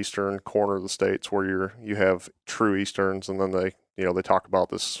southeastern corner of the states where you have true easterns, and then they talk about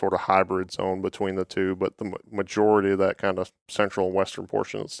this sort of hybrid zone between the two, but the majority of that kind of central and western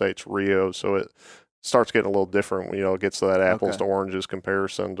portion of the state's Rio, so it starts getting a little different when it gets to that apples to oranges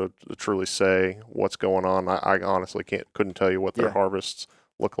comparison to truly say what's going on. I honestly couldn't tell you what their harvests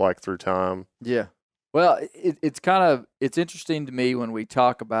look like through time. Yeah. Well, it's interesting to me when we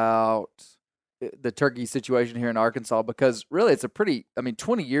talk about the turkey situation here in Arkansas, because really it's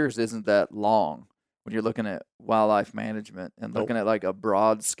 20 years isn't that long when you're looking at wildlife management and looking at like a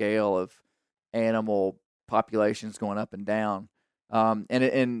broad scale of animal populations going up and down.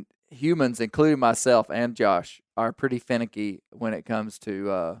 And humans, including myself and Josh, are pretty finicky when it comes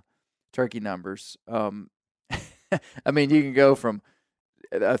to turkey numbers. I mean, you can go from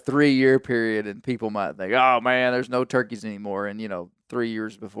a 3-year period and people might think, oh man, there's no turkeys anymore. And, 3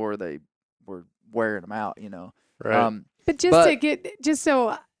 years before they were wearing them out, Right. But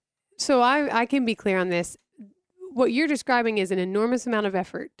so I can be clear on this. What you're describing is an enormous amount of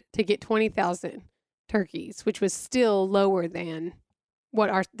effort to get 20,000 turkeys, which was still lower than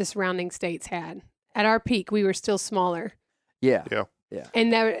what the surrounding states had. At our peak, we were still smaller. Yeah.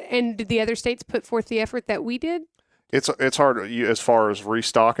 And did the other states put forth the effort that we did? It's hard as far as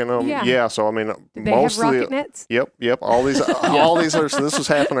restocking them. Yeah. So I mean, did they have rocket nets? Yep. All these are. So this was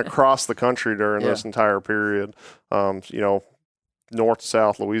happening across the country during this entire period. North to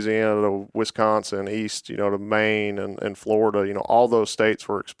south, Louisiana to Wisconsin, east, to Maine and Florida. All those states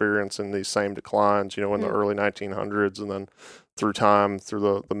were experiencing these same declines. In the early 1900s, and then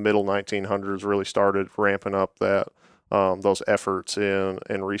through the middle 1900s, really started ramping up that. Those efforts in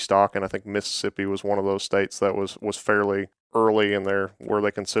restocking. I think Mississippi was one of those states that was fairly early in there where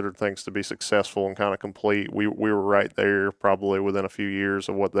they considered things to be successful and kind of complete. We were right there probably within a few years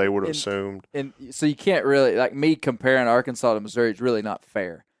of what they would have assumed. And so you can't really, like me comparing Arkansas to Missouri, it's really not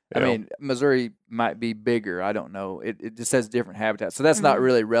fair. Yeah. I mean, Missouri might be bigger. I don't know. It just has different habitats. So that's not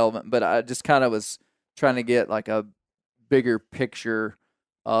really relevant, but I just kind of was trying to get like a bigger picture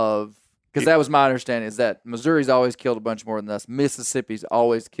of, because that was my understanding, is that Missouri's always killed a bunch more than us. Mississippi's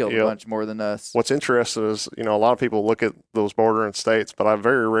always killed a bunch more than us. What's interesting is, a lot of people look at those bordering states, but I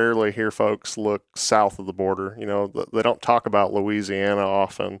very rarely hear folks look south of the border. They don't talk about Louisiana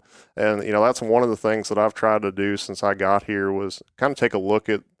often. And, that's one of the things that I've tried to do since I got here was kind of take a look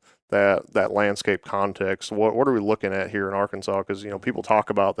at that landscape context. What are we looking at here in Arkansas? Because, people talk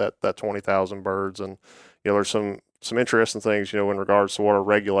about that 20,000 birds, and, there's some interesting things, in regards to what our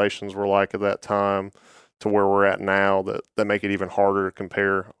regulations were like at that time to where we're at now that make it even harder to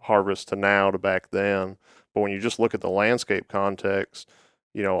compare harvest to now to back then. But when you just look at the landscape context,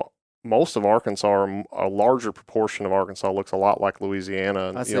 most of Arkansas, or a larger proportion of Arkansas, looks a lot like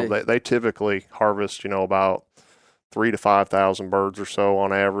Louisiana. And, they typically harvest, about 3,000 to 5,000 birds or so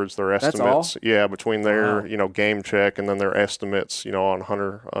on average. Their estimates, between their, game check and then their estimates, on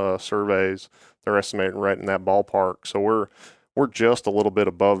hunter surveys, they're estimating right in that ballpark. So we're just a little bit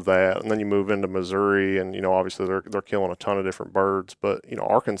above that. And then you move into Missouri, and obviously they're killing a ton of different birds. But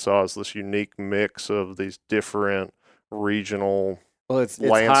Arkansas is this unique mix of these different regional it's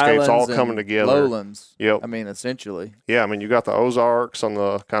landscapes all coming together. Lowlands. Yep. I mean, essentially. Yeah, I mean, you got the Ozarks on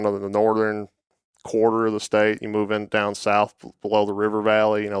the kind of the northern quarter of the state. You move in down south below the river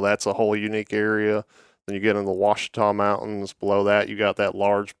valley. That's a whole unique area. Then you get into the Ouachita Mountains. Below that, you got that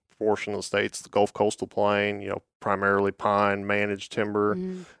large portion of the states, the Gulf Coastal Plain, primarily pine, managed timber.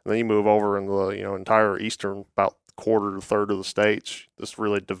 And then you move over in the, entire eastern, about quarter to third of the states, this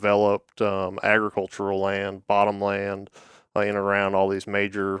really developed agricultural land, bottomland, in and around all these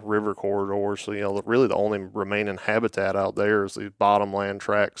major river corridors. So, really the only remaining habitat out there is these bottomland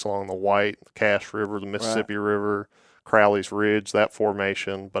tracts along the White, the Cache River, the Mississippi River, Crowley's Ridge, that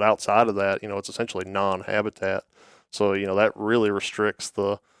formation. But outside of that, it's essentially non-habitat. So, that really restricts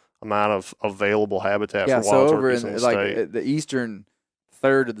the amount of available habitat for wild turkeys in the state. The eastern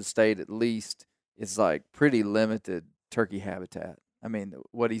third of the state, at least, is pretty limited turkey habitat. I mean,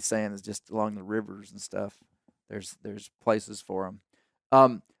 what he's saying is just along the rivers and stuff. There's places for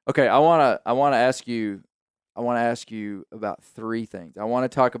them. Okay, I want to ask you about three things. I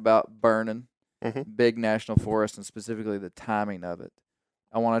want to talk about burning big national forests and specifically the timing of it.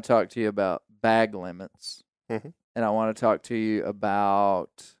 I want to talk to you about bag limits, and I want to talk to you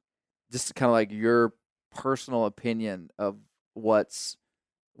about just kind of like your personal opinion of what's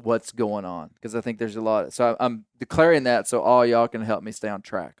going on, because I think there's a lot. So I'm declaring that so all y'all can help me stay on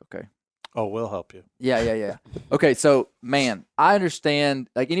track. Okay. Oh, we'll help you. Yeah. Okay, so, man, I understand,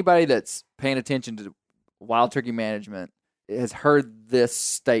 anybody that's paying attention to wild turkey management has heard this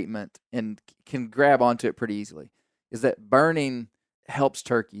statement and can grab onto it pretty easily, is that burning helps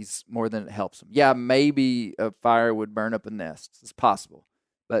turkeys more than it helps them. Yeah, maybe a fire would burn up a nest. It's possible.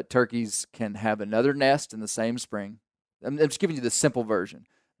 But turkeys can have another nest in the same spring. I'm just giving you the simple version.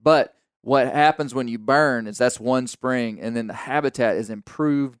 But what happens when you burn is that's one spring, and then the habitat is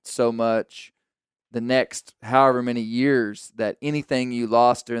improved so much the next however many years that anything you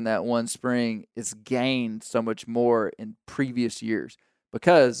lost during that one spring is gained so much more in previous years.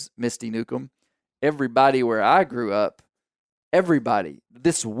 Because, Misty Newcomb, everybody where I grew up,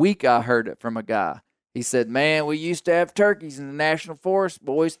 this week I heard it from a guy. He said, man, we used to have turkeys in the national forest,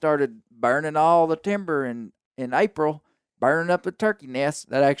 but we started burning all the timber in April. Burning up a turkey nest.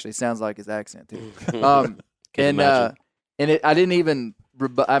 That actually sounds like his accent too. I didn't even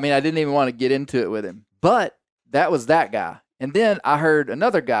want to get into it with him. But that was that guy. And then I heard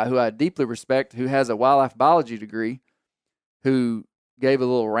another guy who I deeply respect, who has a wildlife biology degree, who gave a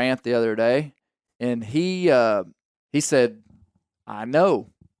little rant the other day, and he said, "I know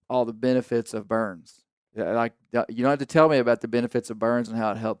all the benefits of burns. You don't have to tell me about the benefits of burns and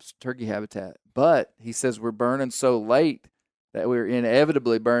how it helps turkey habitat. But," he says, "we're burning so late that we're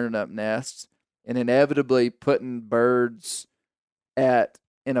inevitably burning up nests and inevitably putting birds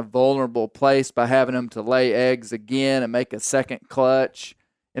in a vulnerable place by having them to lay eggs again and make a second clutch."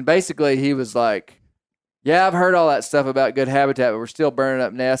 And basically he was like, yeah, I've heard all that stuff about good habitat, but we're still burning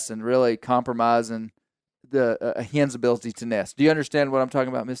up nests and really compromising the hen's ability to nest. Do you understand what I'm talking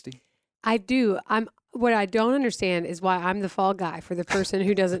about, Misty? I do. What I don't understand is why I'm the fall guy for the person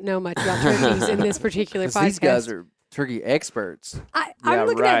who doesn't know much about turkeys in this particular podcast. These guys are turkey experts. I'm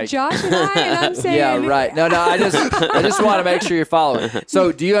looking at Josh and I'm saying, yeah, right. No, I just want to make sure you're following.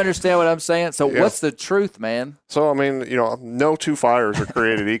 So, do you understand what I'm saying? So, what's the truth, man? So, I mean, no two fires are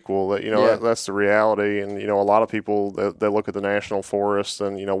created equal. That's the reality. And a lot of people they look at the national forest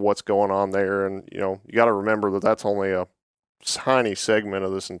and what's going on there, and you got to remember that that's only a tiny segment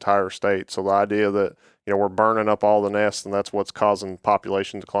of this entire state. So the idea that we're burning up all the nests and that's what's causing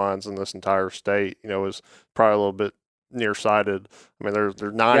population declines in this entire state is probably a little bit nearsighted. I mean, there's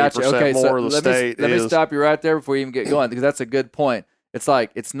 90% more of the state. Let me stop you right there before you even get going, because that's a good point. It's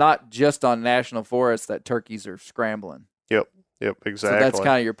it's not just on national forests that turkeys are scrambling. Yep, exactly. So that's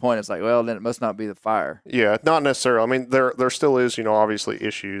kind of your point. It's well, then it must not be the fire. Yeah, not necessarily. I mean, there still is, obviously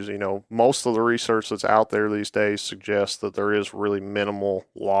issues. Most of the research that's out there these days suggests that there is really minimal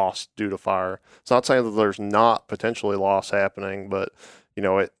loss due to fire. It's not saying that there's not potentially loss happening, but,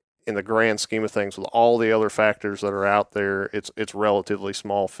 in the grand scheme of things, with all the other factors that are out there, it's relatively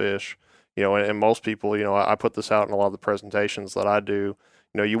small fish. And most people, I put this out in a lot of the presentations that I do.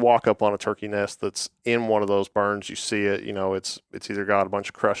 you walk up on a turkey nest that's in one of those burns, you see it, it's either got a bunch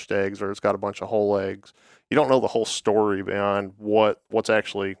of crushed eggs or it's got a bunch of whole eggs. You don't know the whole story behind what's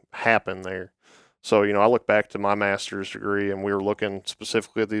actually happened there. So, I look back to my master's degree, and we were looking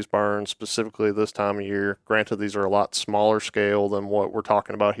specifically at these burns, specifically this time of year. Granted, these are a lot smaller scale than what we're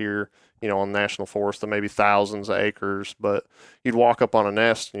talking about here, on national forest, and maybe thousands of acres. But you'd walk up on a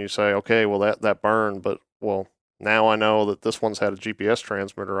nest and you say, okay, well, that burned, but, well, now I know that this one's had a GPS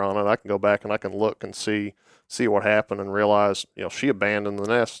transmitter on it. I can go back and I can look and see what happened and realize, she abandoned the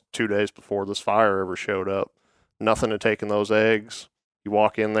nest 2 days before this fire ever showed up. Nothing had taken those eggs. You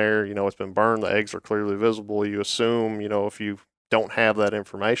walk in there, it's been burned. The eggs are clearly visible. You assume, if you don't have that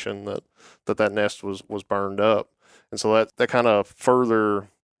information, that nest was burned up. And so that kind of further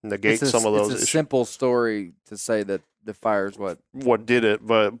negates some of those It's a issues. simple story to say that the fire's what did it,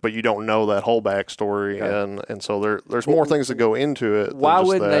 but you don't know that whole backstory, and so there's more things that go into it. Why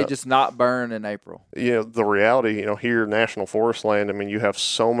wouldn't they just not burn in April? The reality, here, national forest land, you have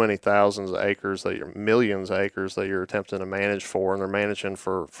so many thousands of acres millions of acres that you're attempting to manage for, and they're managing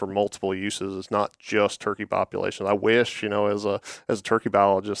for multiple uses. It's not just turkey population. I wish, as a turkey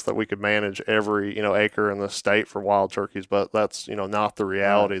biologist, that we could manage every, acre in the state for wild turkeys, but that's, not the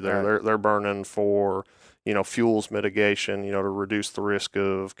reality there. They're burning for, fuels mitigation, to reduce the risk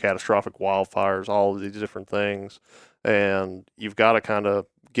of catastrophic wildfires, all of these different things. And you've got to kind of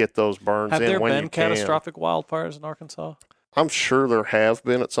get those burns in when you can. Have there been catastrophic wildfires in Arkansas? I'm sure there have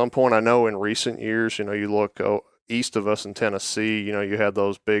been at some point. I know in recent years, you look east of us in Tennessee, you had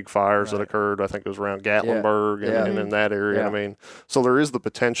those big fires that occurred. I think it was around Gatlinburg and in that area. Yeah. So there is the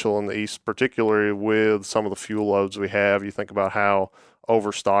potential in the east, particularly with some of the fuel loads we have. You think about how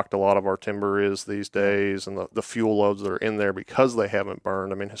overstocked a lot of our timber is these days, and the fuel loads that are in there because they haven't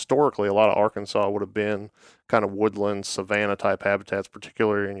burned. Historically, a lot of Arkansas would have been kind of woodland, savanna type habitats,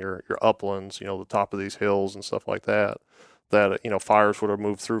 particularly in your uplands, the top of these hills and stuff like that. That fires would have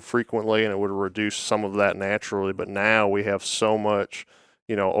moved through frequently, and it would have reduced some of that naturally. But now we have so much,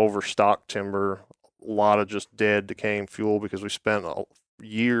 overstocked timber, a lot of just dead, decaying fuel because we spent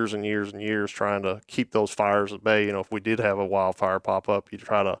years and years and years trying to keep those fires at bay. If we did have a wildfire pop up, you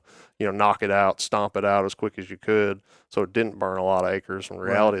try to, knock it out, stomp it out as quick as you could, so it didn't burn a lot of acres. In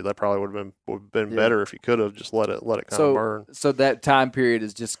reality, that probably would have been better if you could have just let it kind of burn. So that time period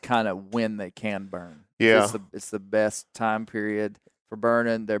is just kind of when they can burn. Yeah, it's the best time period for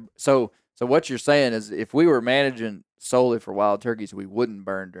burning. So what you're saying is, if we were managing solely for wild turkeys, we wouldn't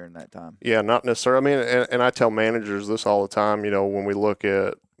burn during that time. Yeah, not necessarily. And I tell managers this all the time. When we look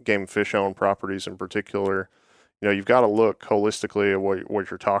at game and fish owned properties in particular, you've got to look holistically at what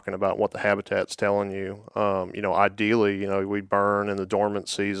you're talking about, what the habitat's telling you. Ideally, we burn in the dormant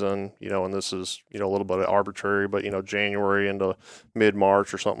season, and this is, a little bit arbitrary, but, January into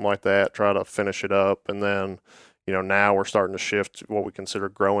mid-March or something like that, try to finish it up. And then, now we're starting to shift to what we consider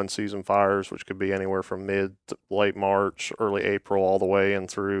growing season fires, which could be anywhere from mid to late March, early April, all the way in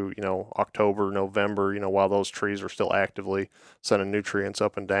through, October, November, while those trees are still actively sending nutrients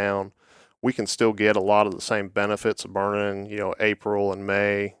up and down. We can still get a lot of the same benefits of burning, April and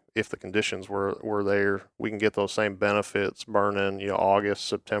May. If the conditions were there, we can get those same benefits burning, August,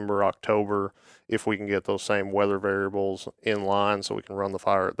 September, October, if we can get those same weather variables in line so we can run the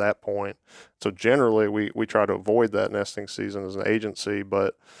fire at that point. So generally, we try to avoid that nesting season as an agency,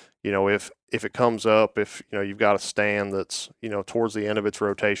 but, if it comes up, if, you've got a stand that's, towards the end of its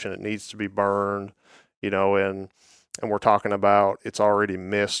rotation, it needs to be burned, and we're talking about it's already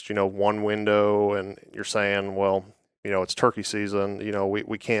missed, one window, and you're saying, well, it's turkey season,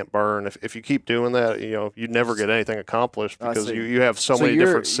 we can't burn. If you keep doing that, you never get anything accomplished because you have so many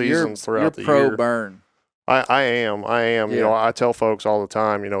different seasons throughout the year. You're pro burn. I am. Yeah. I tell folks all the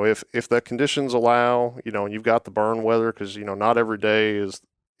time, if the conditions allow, and you've got the burn weather, because, not every day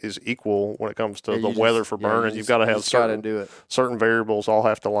is equal when it comes to the weather for burning. You've got to have certain variables all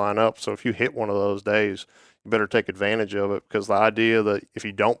have to line up. So if you hit one of those days, you better take advantage of it, because the idea that if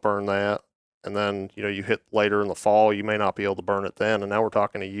you don't burn that, and then, you hit later in the fall, you may not be able to burn it then. And now we're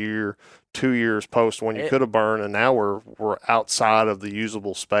talking a year, 2 years post when you could have burned, and now we're outside of the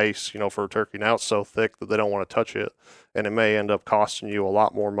usable space, for a turkey. Now it's so thick that they don't want to touch it. And it may end up costing you a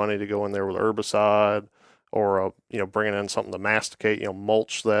lot more money to go in there with herbicide or, bringing in something to masticate,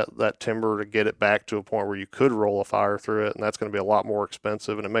 mulch that timber to get it back to a point where you could roll a fire through it. And that's going to be a lot more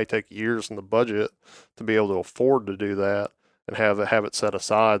expensive. And it may take years in the budget to be able to afford to do that and have it set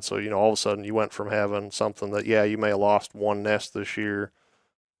aside. So, all of a sudden you went from having something that, you may have lost one nest this year,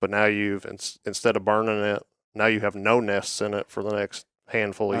 but now you've, instead of burning it, now you have no nests in it for the next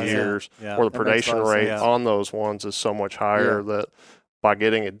handful of years, where the predation rate on those ones is so much higher that by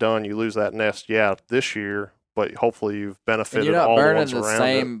getting it done, you lose that nest, this year, but hopefully you've And benefited you're not all the burning ones the around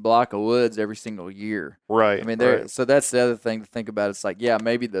same it. block of woods every single year. Right. I mean, right. so that's the other thing to think about. It's like,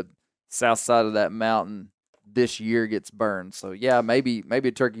 maybe the south side of that mountain this year gets burned. So maybe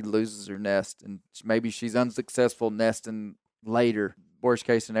a turkey loses her nest, and maybe she's unsuccessful nesting later. Worst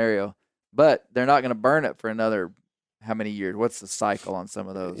case scenario, but they're not going to burn it for another. How many years? What's the cycle on some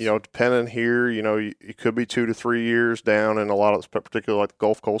of those? Depending here, it could be 2 to 3 years down in a lot of, particularly like the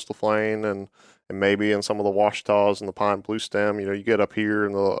Gulf Coastal Plain and maybe in some of the Washitas and the pine blue stem. You get up here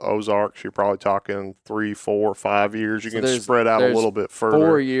in the Ozarks, you're probably talking 3, 4, 5 years. You can spread out a little bit further.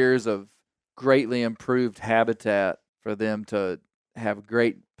 4 years of greatly improved habitat for them to have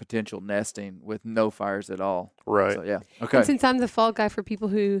great potential nesting with no fires at all. Right. So, okay. And since I'm the fall guy for people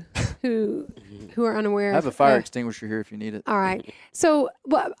who are unaware, I have a fire extinguisher here if you need it. All right. So,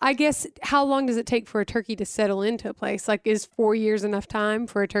 I guess how long does it take for a turkey to settle into a place? Like, is 4 years enough time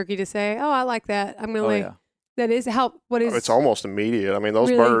for a turkey to say, "Oh, I like that. I'm gonna lay." Yeah. That is how. What is? It's almost immediate. I mean, those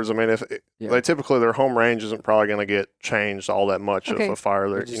Really? birds. I mean, if they typically their home range isn't probably going to get changed all that much if a fire.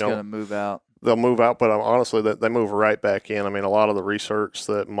 They're just going to move out. They'll move out, but honestly, they move right back in. I mean, a lot of the research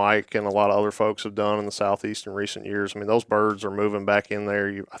that Mike and a lot of other folks have done in the Southeast in recent years, I mean, those birds are moving back in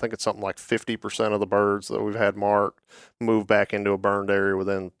there. I think it's something like 50% of the birds that we've had marked move back into a burned area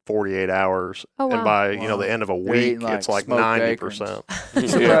within 48 hours. Oh, wow. And by the end of a week, it's like 90%.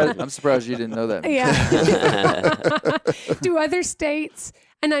 I'm surprised you didn't know that. Yeah. Do other states,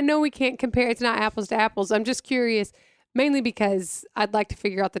 and I know we can't compare, it's not apples to apples. I'm just curious. Mainly because I'd like to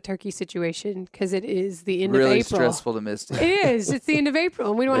figure out the turkey situation because it is the end of April. Really stressful to Misty. It is. It's the end of April,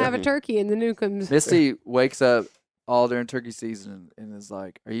 and we don't have a turkey in the Newcombs. Misty wakes up all during turkey season and is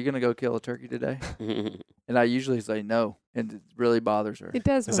like, "Are you going to go kill a turkey today?" And I usually say no, and it really bothers her. It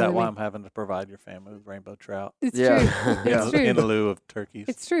does. Is that why I'm having to provide your family with rainbow trout? It's true. It's true. In lieu of turkeys.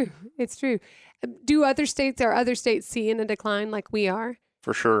 It's true. It's true. Do other states seeing a decline like we are?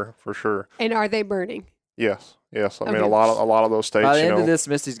 For sure. And are they burning? Yes. I mean, a lot of those states. By the end of this,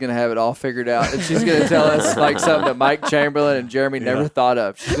 Misty's going to have it all figured out, and she's going to tell us like something that Mike Chamberlain and Jeremy never thought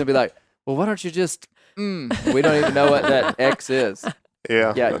of. She's going to be like, "Well, why don't you just?" We don't even know what that X is.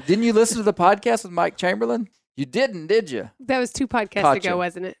 Yeah. Didn't you listen to the podcast with Mike Chamberlain? You didn't, did you? That was 2 podcasts ago,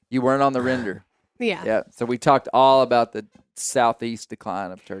 wasn't it? You weren't on the render. Yeah. Yeah. So we talked all about the southeast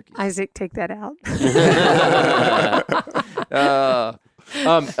decline of turkeys. Isaac, take that out.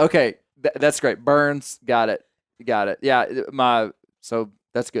 Okay. That's great. Burns, got it. Yeah, so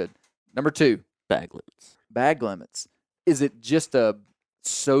that's good. Number 2, Bag limits. Bag limits. Is it just a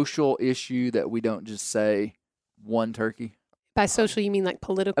social issue that we don't just say one turkey? By social, you mean like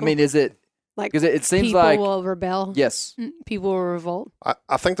political? I mean, is it like because it seems people like will rebel? Yes, people will revolt.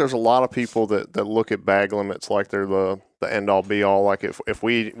 I think there's a lot of people that look at bag limits like they're the end all be all. Like if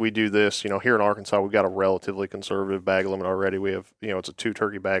we do this, here in Arkansas, we've got a relatively conservative bag limit already. We have, it's a 2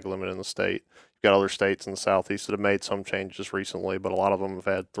 turkey bag limit in the state. You've got other states in the Southeast that have made some changes recently, but a lot of them have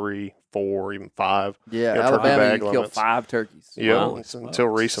had 3, 4, even 5. Yeah, turkey Alabama, bag you limits. kill 5 turkeys. Yeah, Wow. until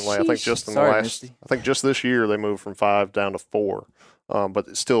recently. I think just in I think just this year they moved from 5 down to 4. But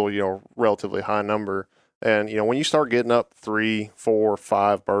it's still, relatively high number. And, when you start getting up 3, 4,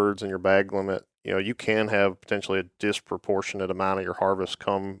 5 birds in your bag limit, you can have potentially a disproportionate amount of your harvest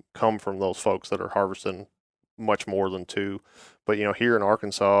come from those folks that are harvesting much more than 2. But, here in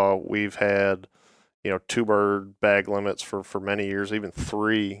Arkansas, we've had, 2 bird bag limits for many years, even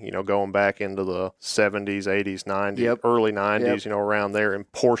 3, going back into the 70s, 80s, 90s, early 90s, around there in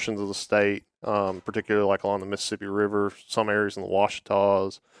portions of the state, particularly like along the Mississippi River, some areas in the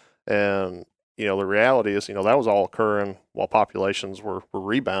Washitas. And, the reality is, that was all occurring while populations were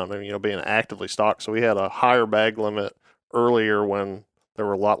rebounding, being actively stocked. So we had a higher bag limit earlier when there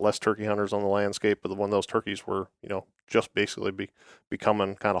were a lot less turkey hunters on the landscape, but when those turkeys were, just basically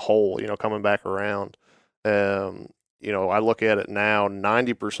becoming kind of whole, coming back around. I look at it now,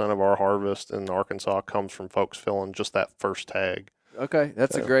 90% of our harvest in Arkansas comes from folks filling just that first tag. Okay,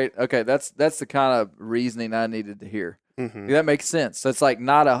 that's that's the kind of reasoning I needed to hear. Mm-hmm. That makes sense. So it's like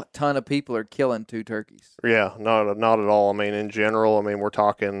not a ton of people are killing 2 turkeys. Yeah, not at all. I mean, in general, we're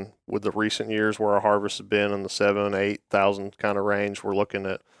talking with the recent years where our harvest has been in the 7,000 to 8,000 kind of range. We're looking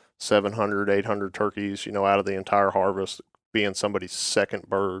at 700, 800 turkeys, out of the entire harvest being somebody's second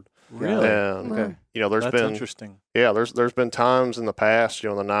bird. Really? And, that's been interesting. Yeah, there's been times in the past,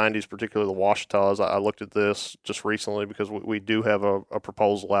 in the 90s, particularly the Washitas. I looked at this just recently because we do have a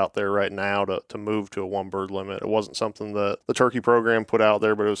proposal out there right now to move to a 1 bird limit. It wasn't something that the turkey program put out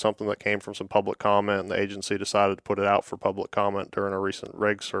there, but it was something that came from some public comment, and the agency decided to put it out for public comment during a recent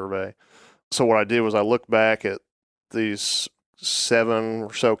reg survey. So what I did was I looked back at these 7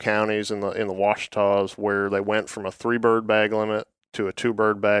 or so counties in the Washitas where they went from a 3-bird bag limit to a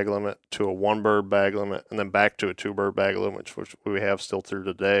 2-bird bag limit to a 1-bird bag limit, and then back to a 2-bird bag limit, which we have still through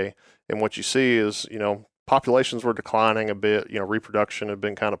today. And what you see is, populations were declining a bit. Reproduction had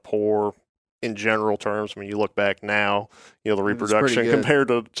been kind of poor in general terms. I mean, you look back now, the reproduction compared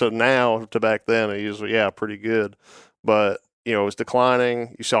to now to back then, it usually, pretty good. But, it was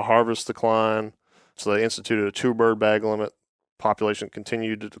declining. You saw harvest decline. So they instituted a 2-bird bag limit. Population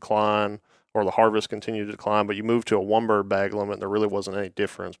continued to decline, or the harvest continued to decline, but you moved to a 1-bird bag limit, and there really wasn't any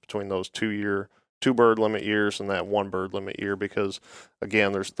difference between those 2-bird limit years and that 1-bird limit year, because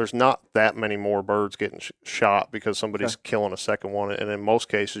again, there's not that many more birds getting shot because somebody's killing a second one, and in most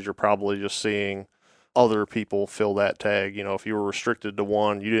cases you're probably just seeing other people fill that tag. If you were restricted to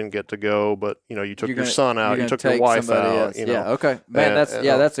one, you didn't get to go, but you took your son out, you took your wife out. Yeah, okay, man,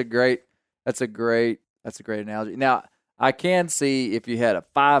 that's a great analogy. Now, I can see if you had a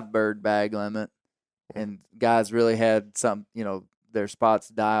 5-bird bag limit and guys really had some, their spots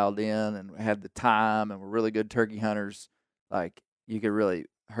dialed in and had the time and were really good turkey hunters, like you could really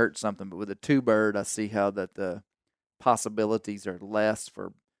hurt something. But with a 2-bird, I see how that the possibilities are less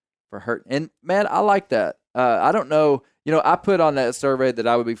for hurt. And man, I like that. I don't know, I put on that survey that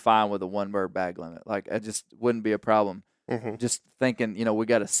I would be fine with a 1-bird bag limit. Like it just wouldn't be a problem. Mm-hmm. Just thinking, we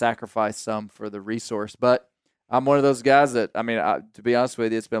got to sacrifice some for the resource. But I'm one of those guys that, to be honest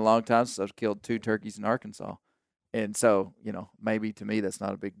with you, it's been a long time since I've killed 2 turkeys in Arkansas. And so, maybe to me that's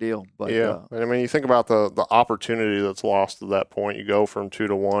not a big deal. But yeah, you think about the opportunity that's lost at that point. You go from 2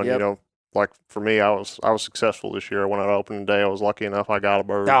 to 1. Yep. Like for me, I was successful this year. I went out opening day. I was lucky enough I got a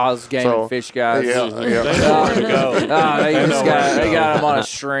bird. Oh, those game and fish guys. Yeah. They know where to go. They got them on a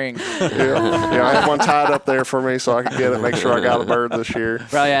string. Yeah, I had one tied up there for me so I could get it, make sure I got a bird this year.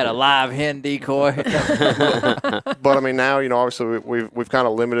 Probably had a live hen decoy. But now, obviously we've kind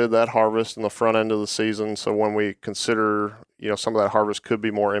of limited that harvest in the front end of the season. So when we consider, some of that harvest could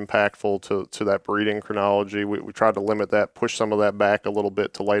be more impactful to that breeding chronology, we tried to limit that, push some of that back a little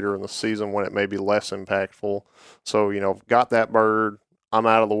bit to later in the season when it may be less impactful. So, got that bird. I'm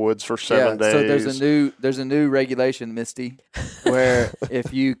out of the woods for 7 days. So there's a new regulation, Misty, where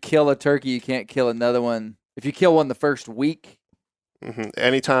if you kill a turkey, you can't kill another one. If you kill one the first week. Mm-hmm.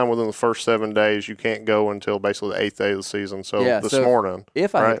 Anytime within the first 7 days, you can't go until basically the 8th day of the season. So this morning.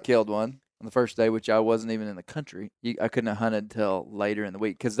 If I had killed one on the first day, which I wasn't even in the country, I couldn't have hunted until later in the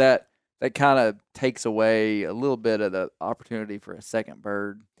week, because that kind of takes away a little bit of the opportunity for a second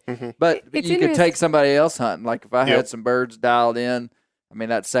bird. Mm-hmm. But you could take somebody else hunting. Like if I had some birds dialed in,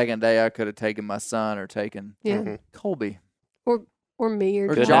 that second day I could have taken my son or taken Colby. Or me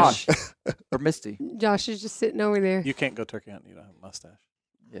or Josh. Or Misty. Josh is just sitting over there. You can't go turkey hunting. You don't have a mustache.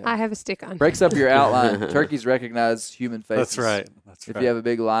 Yeah. I have a stick on. Breaks up your outline. Turkeys recognize human faces. That's right. If you have a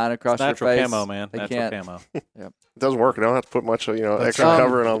big line across your face. Natural camo, man. Natural camo. Yep. It doesn't work. I don't have to put much, extra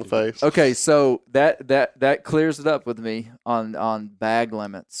covering on the face. Okay, so that clears it up with me on bag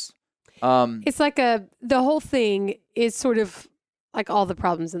limits. It's like the whole thing is sort of like all the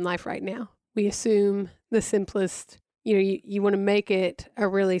problems in life right now. We assume the simplest, you want to make it a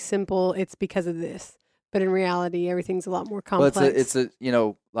really simple, it's because of this. But in reality, everything's a lot more complex. Well, it's a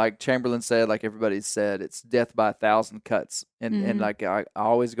like Chamberlain said, like everybody said, it's death by 1,000 cuts. And like I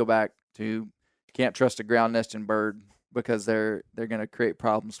always go back to, can't trust a ground nesting bird because they're going to create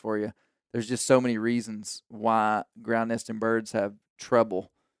problems for you. There's just so many reasons why ground nesting birds have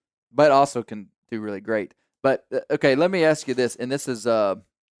trouble, but also can do really great. But okay, let me ask you this, and this is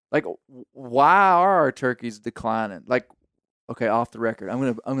like, why are our turkeys declining? Like, okay, off the record,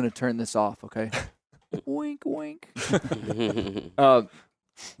 I'm gonna turn this off. Okay, wink, wink.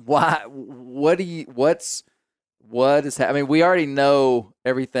 Why? What is happening? We already know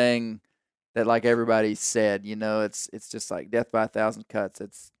everything that like everybody said. It's just like death by 1,000 cuts.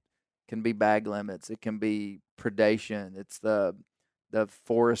 It's can be bag limits. It can be predation. It's the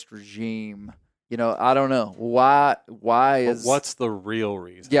forest regime. I don't know why is. But what's the real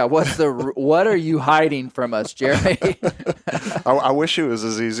reason? Yeah, what are you hiding from us, Jeremy? I wish it was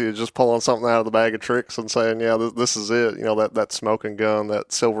as easy as just pulling something out of the bag of tricks and saying, yeah, this is it. That smoking gun,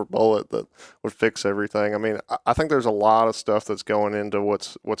 that silver bullet that would fix everything. I think there's a lot of stuff that's going into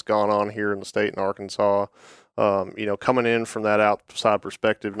what's gone on here in the state in Arkansas. Coming in from that outside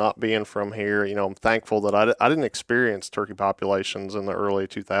perspective, not being from here, I'm thankful that I didn't experience turkey populations in the early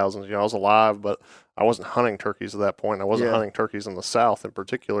 2000s. I was alive, but I wasn't hunting turkeys at that point. I wasn't hunting turkeys in the South in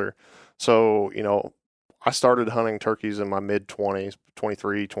particular. So, I started hunting turkeys in my mid-20s,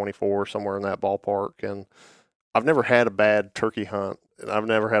 23, 24, somewhere in that ballpark. And I've never had a bad turkey hunt. And I've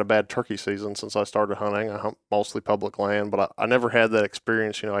never had a bad turkey season since I started hunting. I hunt mostly public land, but I never had that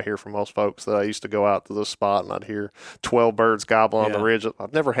experience. I hear from most folks that I used to go out to this spot and I'd hear 12 birds gobbling on the ridge.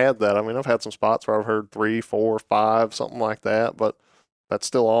 I've never had that. I mean, I've had some spots where I've heard 3, 4, 5, something like that, but that's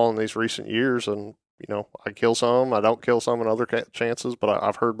still all in these recent years. And, I kill some, I don't kill some in other chances, but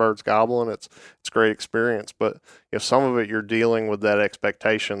I've heard birds gobbling. It's a great experience. But, some of it you're dealing with that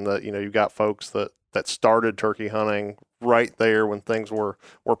expectation that, you've got folks that started turkey hunting right there when things were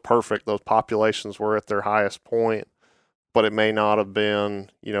perfect. Those populations were at their highest point, but it may not have been,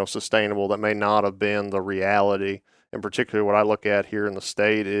 sustainable. That may not have been the reality. And particularly what I look at here in the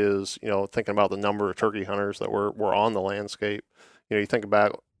state is, thinking about the number of turkey hunters that were on the landscape. You think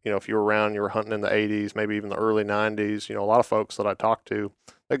about, if you were around, you were hunting in the 80s, maybe even the early 90s, a lot of folks that I talked to,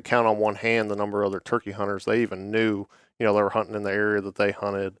 they could count on one hand the number of other turkey hunters they even knew, they were hunting in the area that they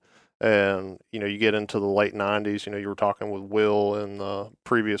hunted. And, you get into the late 90s, you were talking with Will in the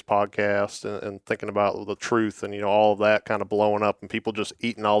previous podcast and thinking about the truth and, all of that kind of blowing up and people just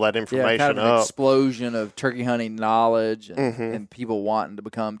eating all that information kind of an up. Explosion of turkey hunting knowledge and people wanting to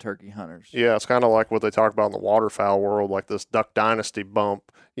become turkey hunters. Yeah, it's kind of like what they talk about in the waterfowl world, like this duck dynasty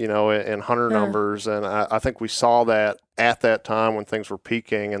bump, in hunter numbers. And I think we saw that at that time when things were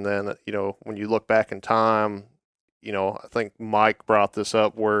peaking. And then, when you look back in time, I think Mike brought this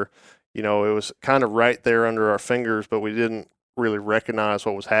up where, it was kind of right there under our fingers, but we didn't really recognize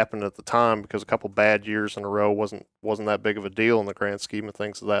what was happening at the time because a couple bad years in a row wasn't that big of a deal in the grand scheme of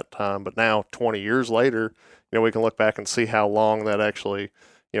things at that time. But now, 20 years later, we can look back and see how long that actually,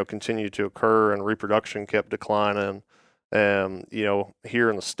 continued to occur and reproduction kept declining. And, here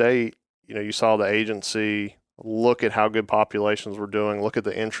in the state, you saw the agency look at how good populations were doing, look at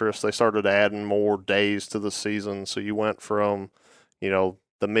the interest. They started adding more days to the season. So you went from,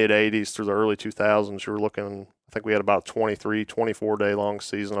 the mid 80s through the early 2000s, you were looking, I think we had about 23, 24 day long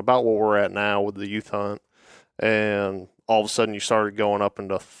season, about what we're at now with the youth hunt. And all of a sudden you started going up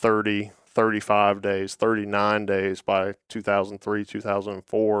into 30, 35 days, 39 days by 2003,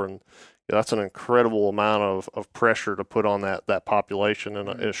 2004. And that's an incredible amount of pressure to put on that population in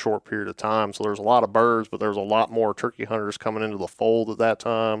a short period of time. So there's a lot of birds, but there's a lot more turkey hunters coming into the fold at that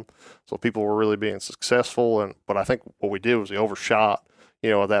time. So people were really being successful. But I think what we did was we overshot,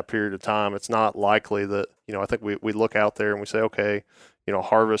 at that period of time. It's not likely that, I think we look out there and we say, okay,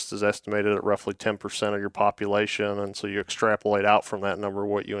 harvest is estimated at roughly 10% of your population. And so you extrapolate out from that number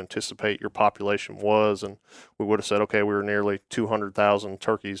what you anticipate your population was. And we would have said, okay, we were nearly 200,000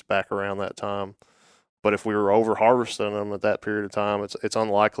 turkeys back around that time. But if we were over harvesting them at that period of time, it's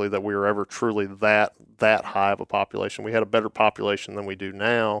unlikely that we were ever truly that high of a population. We had a better population than we do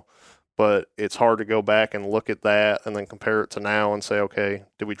now, but it's hard to go back and look at that and then compare it to now and say, okay,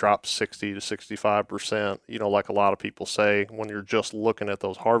 did we drop 60 to 65%? Like a lot of people say when you're just looking at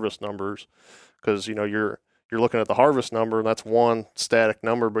those harvest numbers, because you're looking at the harvest number and that's one static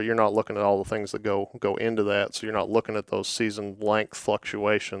number, but you're not looking at all the things that go into that. So you're not looking at those season length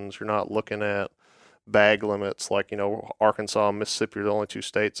fluctuations. You're not looking at bag limits like Arkansas and Mississippi are the only two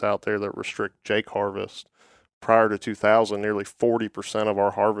states out there that restrict jake harvest. Prior to 2000, nearly 40% of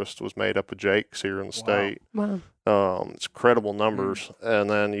our harvest was made up of jakes here in the state. Wow. It's incredible numbers. And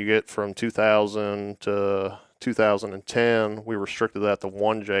then you get from 2000 to 2010, we restricted that to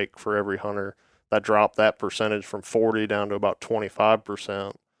one jake for every hunter. That dropped that percentage from 40 down to about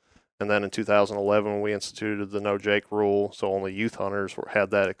 25%. And then in 2011, we instituted the no jake rule, so only youth hunters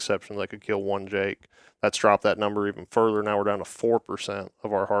had that exception. They could kill one jake. That's dropped that number even further. Now we're down to 4%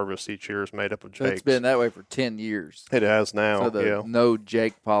 of our harvest each year is made up of jakes. It's been that way for 10 years. It has now. So the no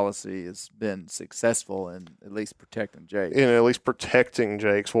jake policy has been successful in at least protecting jakes. In at least protecting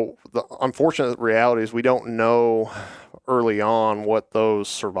jakes. Well, the unfortunate reality is we don't know early on what those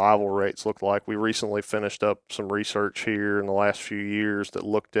survival rates look like. We recently finished up some research here in the last few years that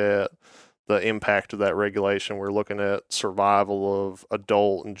looked at the impact of that regulation. We're looking at survival of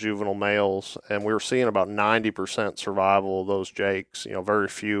adult and juvenile males, and we were seeing about 90% survival of those jakes. Very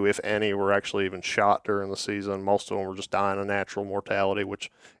few, if any, were actually even shot during the season. Most of them were just dying of natural mortality, which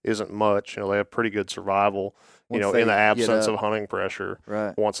isn't much. They have pretty good survival, in the absence of hunting pressure.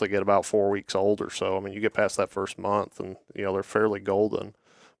 Right. Once they get about 4 weeks old or so. I mean, you get past that first month and, they're fairly golden.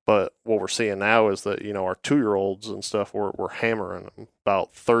 But what we're seeing now is that, our 2-year-olds and stuff, we're hammering them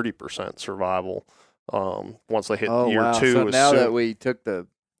about 30% survival once they hit year 2. So now that we took the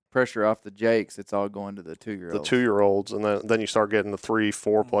pressure off the jakes, it's all going to the 2-year-olds. The 2-year-olds, and then you start getting the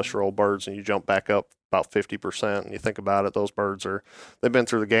 3-4+ year old birds, and you jump back up about 50%. And you think about it, those birds they've been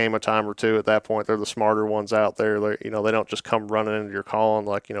through the game a time or two. At that point, they're the smarter ones out there. They they don't just come running into your calling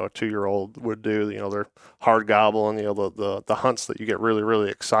like a 2-year-old would do. They're hard gobbling. The hunts that you get really, really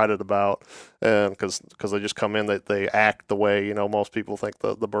excited about, and because they just come in, they act the way most people think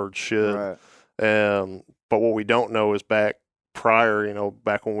the birds should. Right. But what we don't know is back prior,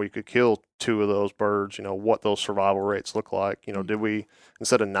 back when we could kill 2 of those birds, what those survival rates look like. Did we,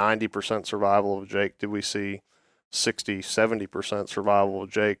 instead of 90% survival of Jake, did we see 60-70% survival of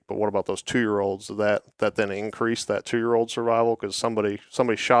Jake? But what about those 2-year-olds? Did that then increase that 2-year-old survival? Because somebody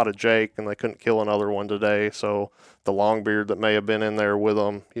shot a Jake and they couldn't kill another one today, so the longbeard that may have been in there with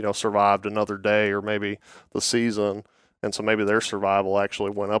them, survived another day or maybe the season. And so maybe their survival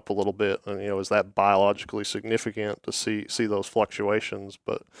actually went up a little bit. And, is that biologically significant to see those fluctuations?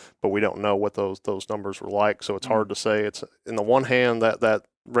 But we don't know what those numbers were like. So it's hard to say. It's, in the one hand, that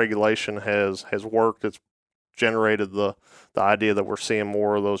regulation has worked. It's generated the idea that we're seeing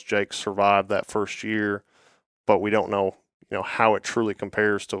more of those jakes survive that first year. But we don't know, how it truly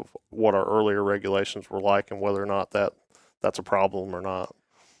compares to what our earlier regulations were like and whether or not that's a problem or not.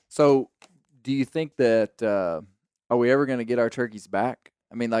 So do you think that are we ever going to get our turkeys back?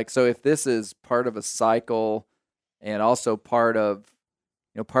 I mean, so if this is part of a cycle, and also part of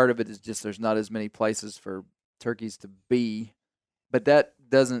it is just there's not as many places for turkeys to be, but that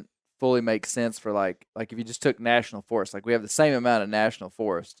doesn't fully make sense for like if you just took national forest, we have the same amount of national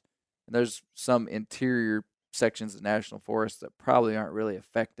forest, and there's some interior sections of national forest that probably aren't really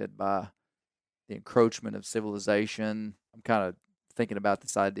affected by the encroachment of civilization. I'm kind of thinking about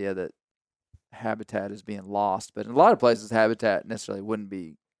this idea that habitat is being lost, but in a lot of places habitat necessarily wouldn't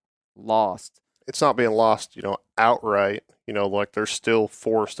be lost. It's not being lost, outright. There's still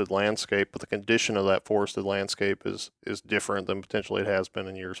forested landscape, but the condition of that forested landscape is different than potentially it has been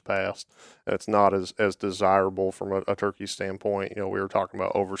in years past. And it's not as desirable from a turkey standpoint. We were talking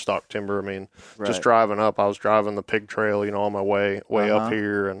about overstock timber. I mean, just driving up, I was driving the pig trail, on my way up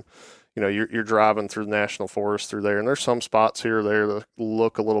here, and you're driving through the national forest through there, and there's some spots here or there that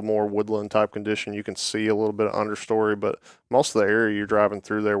look a little more woodland type condition. You can see a little bit of understory, but most of the area you're driving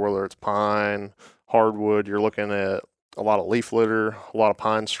through there, whether it's pine, hardwood, you're looking at a lot of leaf litter, a lot of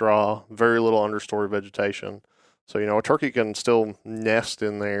pine straw, very little understory vegetation. So, a turkey can still nest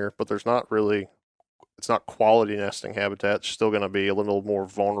in there, but it's not quality nesting habitat. It's still going to be a little more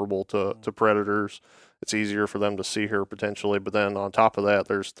vulnerable to predators. It's easier for them to see her potentially, but then on top of that,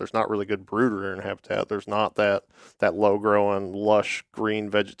 there's not really good brooder in habitat. There's not that low growing, lush green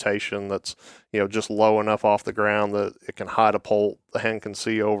vegetation that's just low enough off the ground that it can hide a poult. The hen can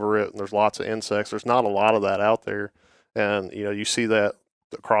see over it, and there's lots of insects. There's not a lot of that out there, and you see that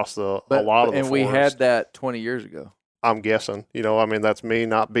across a lot of the forest. And we had that 20 years ago. I'm guessing, that's me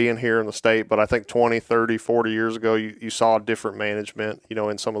not being here in the state, but I think 20, 30, 40 years ago, you saw different management,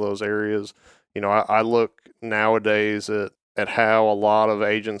 in some of those areas. I look nowadays at how a lot of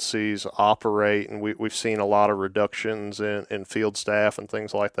agencies operate, and we've seen a lot of reductions in field staff and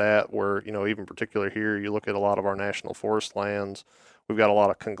things like that, where, even particular here, you look at a lot of our national forest lands, we've got a lot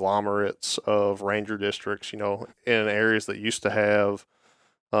of conglomerates of ranger districts, in areas that used to have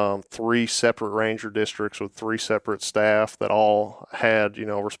 3 separate ranger districts with 3 separate staff that all had,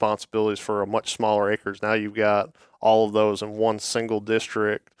 responsibilities for a much smaller acreage. Now you've got all of those in one single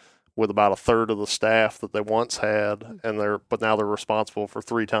district with about a third of the staff that they once had, but now they're responsible for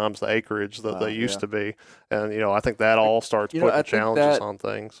 3 times the acreage that they used to be. And, I think that all starts putting challenges on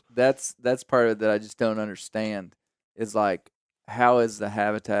things. That's part of it that I just don't understand is how is the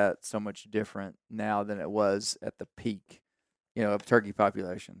habitat so much different now than it was at the peak, of turkey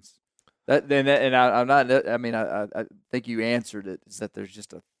populations? I think you answered it, is that there's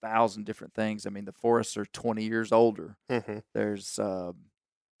just 1,000 different things. I mean, the forests are 20 years older. Mm-hmm.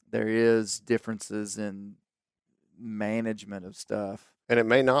 There is differences in management of stuff. And it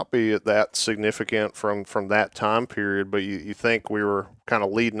may not be that significant from that time period, but you think we were kind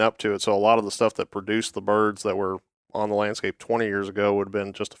of leading up to it. So a lot of the stuff that produced the birds that were on the landscape 20 years ago would have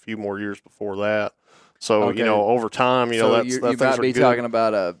been just a few more years before that. So, over time, so you might be talking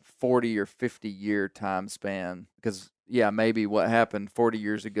about a 40 or 50 year time span, because, maybe what happened 40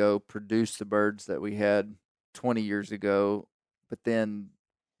 years ago produced the birds that we had 20 years ago, but then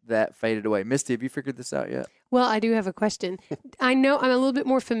that faded away. Misty, have you figured this out yet? Well, I do have a question. I know I'm a little bit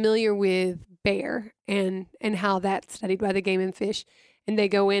more familiar with bear and how that's studied by the Game and Fish, and they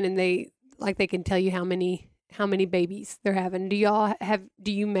go in and they can tell you how many babies they're having.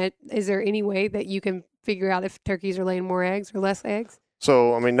 Is there any way that you can figure out if turkeys are laying more eggs or less eggs?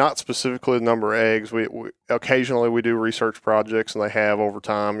 So, I mean, not specifically the number of eggs. We occasionally we do research projects, and they have over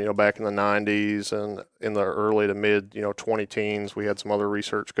time. Back in the 90s and in the early to mid 20 teens, we had some other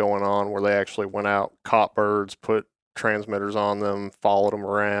research going on where they actually went out, caught birds, put transmitters on them, followed them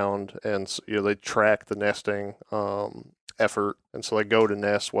around, and they track the nesting effort. And so they go to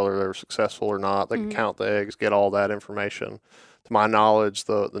nest whether they're successful or not. They can count the eggs, get all that information. To my knowledge,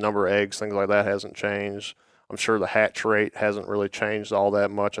 the number of eggs, things like that, hasn't changed. I'm sure the hatch rate hasn't really changed all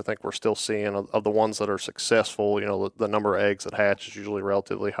that much. I think we're still seeing of the ones that are successful, the number of eggs that hatch is usually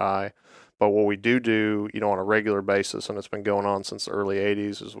relatively high. But what we do, on a regular basis, and it's been going on since the early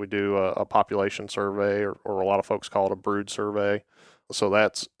 80s, is we do a population survey, or a lot of folks call it a brood survey. So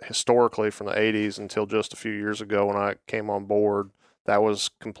that's historically from the 80s until just a few years ago when I came on board. That was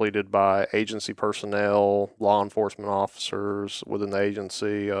completed by agency personnel, law enforcement officers within the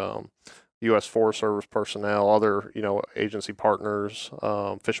agency, U.S. Forest Service personnel, other, agency partners,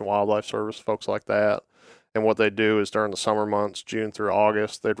 Fish and Wildlife Service, folks like that. And what they do is during the summer months, June through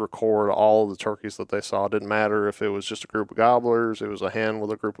August, they'd record all of the turkeys that they saw. It didn't matter if it was just a group of gobblers, it was a hen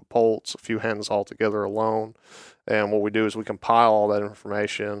with a group of poults, a few hens all together alone. And what we do is we compile all that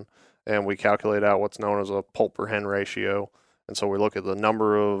information and we calculate out what's known as a poult per hen ratio. And so we look at the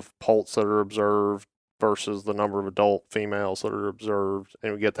number of poults that are observed versus the number of adult females that are observed,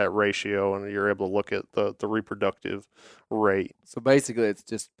 and we get that ratio, and you're able to look at the reproductive rate. So basically, it's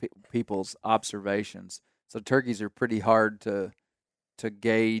just people's observations. So turkeys are pretty hard to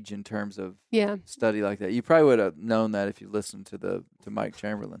gauge in terms of study like that. You probably would have known that if you listened to Mike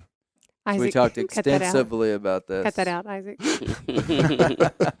Chamberlain. Isaac, so we talked extensively about this. Cut that out, Isaac.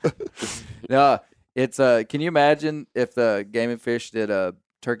 No, it's can you imagine if the Game and Fish did a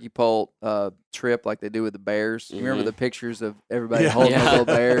turkey poult trip like they do with the bears? You remember the pictures of everybody holding the little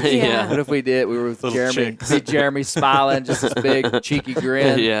bears? Yeah. What if we did? We were with Little Jeremy. chicks. See Jeremy smiling, just this big cheeky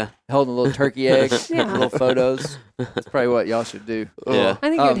grin, holding a little turkey egg, little photos. That's probably what y'all should do. Yeah. I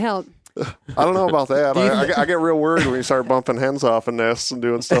think it would help. I don't know about that. I get real worried when you start bumping hens off of nests and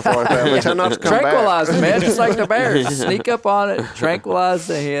doing stuff like that. They tend not to come Tranquilize back. them, man, just like the bears. Sneak up on it, tranquilize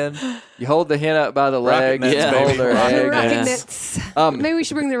the hen. You hold the hen up by the leg, nets, hold baby. her The egg. rocket nets. Maybe we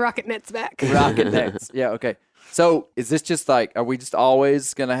should bring the rocket nets back. Rocket nets. Yeah, okay. So is this just like, are we just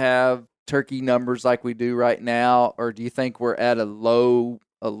always going to have turkey numbers like we do right now? Or do you think we're at a low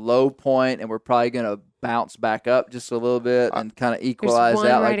point and we're probably going to bounce back up just a little bit and kind of equalize There's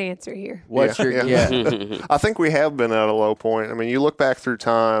one out? right answer here. What's your I think we have been at a low point. I mean, you look back through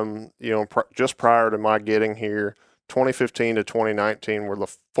time, just prior to my getting here, 2015 to 2019 were the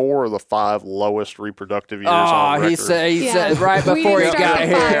 4 of the 5 lowest reproductive years on record. He said right before he got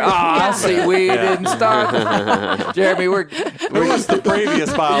here. I see we didn't start. Jeremy, we're What's the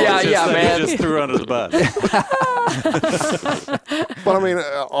previous biologist that man. you just threw under the bus? But I mean,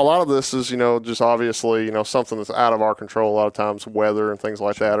 a lot of this is, just obviously, something that's out of our control. A lot of times weather and things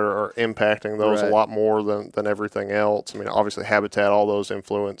like that are impacting those a lot more than everything else. I mean, obviously habitat, all those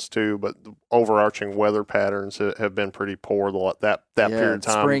influence too, but the overarching weather patterns have been pretty poor that period of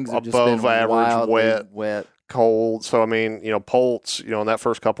time. Springs have just Above been average, wildly wet, cold. So I mean, poults, in that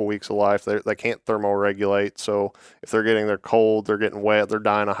first couple weeks of life, they can't thermoregulate. So if they're getting their cold, they're getting wet, they're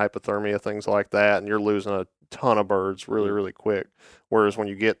dying of hypothermia, things like that, and you're losing a ton of birds really, really quick. Whereas when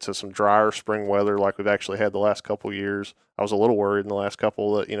you get to some drier spring weather like we've actually had the last couple of years, I was a little worried in the last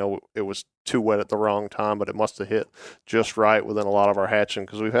couple that, it was too wet at the wrong time, but it must have hit just right within a lot of our hatching,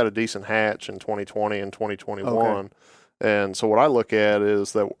 because we've had a decent hatch in 2020 and 2021. Okay. And so what I look at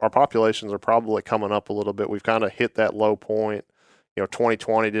is that our populations are probably coming up a little bit. We've kind of hit that low point.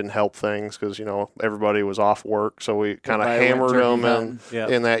 2020 didn't help things because, everybody was off work. So we kind of hammered them.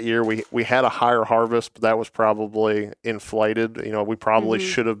 In that year, we had a higher harvest, but that was probably inflated. We probably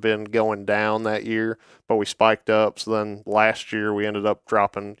should have been going down that year, but we spiked up. So then last year we ended up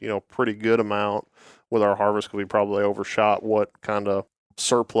dropping, pretty good amount with our harvest because we probably overshot what kind of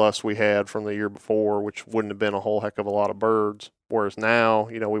surplus we had from the year before, which wouldn't have been a whole heck of a lot of birds. Whereas now,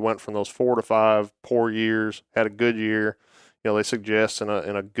 we went from those 4 to 5 poor years, had a good year. They suggest in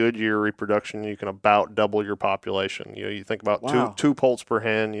a good year reproduction, you can about double your population. You think about two poults per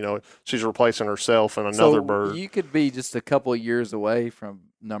hen. She's replacing herself and another bird. You could be just a couple of years away from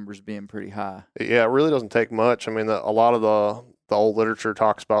numbers being pretty high. Yeah, it really doesn't take much. I mean, a lot of the old literature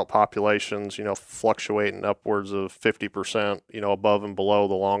talks about populations, fluctuating upwards of 50%, above and below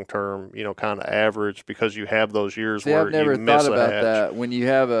the long-term, kind of average, because you have those years where I've never you miss thought a about hatch. that. When you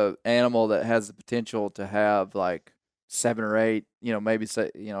have an animal that has the potential to have like 7 or 8, maybe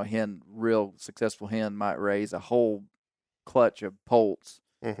say, a hen, real successful hen might raise a whole clutch of poults,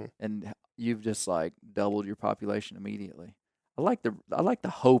 and you've just like doubled your population immediately. I like the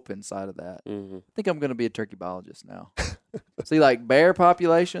hope inside of that. Mm-hmm. I think I'm going to be a turkey biologist now. See, like bear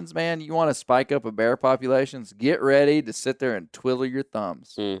populations, man, you want to spike up a bear populations, get ready to sit there and twiddle your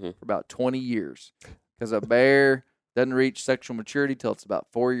thumbs for about 20 years. Because a bear doesn't reach sexual maturity till it's about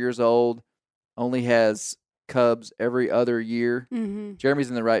 4 years old, only has cubs every other year. Mm-hmm. Jeremy's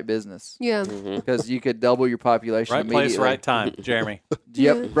in the right business. Yeah. Because you could double your population Right place, immediately. right time, Jeremy.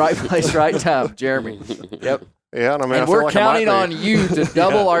 Yep, right place, right time, Jeremy. Yep. Yeah, and I mean, And I feel we're like counting I might be. on you to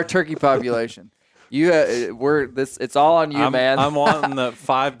double our turkey population. It's all on you, man. I'm wanting the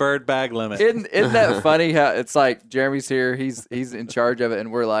 5-bird bag limit. Isn't that funny how it's like Jeremy's here, he's in charge of it,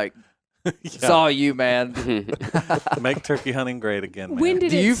 and we're like, it's all you, man. Make turkey hunting great again, man. When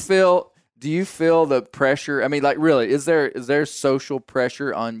did Do you feel the pressure? I mean, like, really, is there social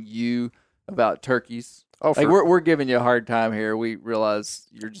pressure on you about turkeys? Oh, Like, we're giving you a hard time here. We realize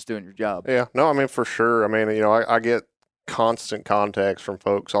you're just doing your job. Yeah, no, I mean, for sure. I mean, you know, I get constant contacts from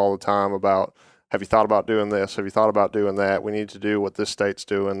folks all the time about, have you thought about doing this? Have you thought about doing that? We need to do what this state's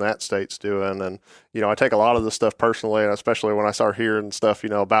doing, that state's doing. And, you know, I take a lot of this stuff personally, and especially when I start hearing stuff, you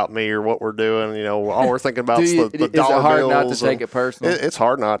know, about me or what we're doing, you know, all we're thinking about is the dollar bills. Is it hard not to take it personal? It's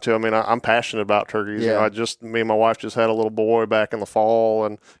hard not to. I mean, I'm passionate about turkeys. Yeah. You know, me and my wife just had a little boy back in the fall,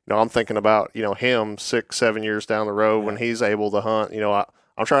 and, you know, I'm thinking about, you know, him 6-7 years down the road when he's able to hunt. You know,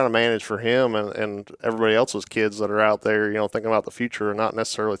 I'm trying to manage for him and everybody else's kids that are out there, you know, thinking about the future and not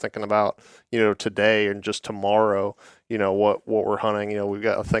necessarily thinking about, you know, today and just tomorrow, you know, what we're hunting. You know, we've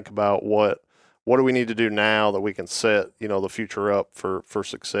got to think about what do we need to do now that we can set, you know, the future up for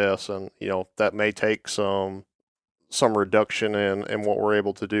success. And, you know, that may take some reduction in what we're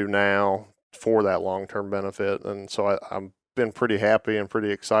able to do now for that long-term benefit. And so I'm been pretty happy and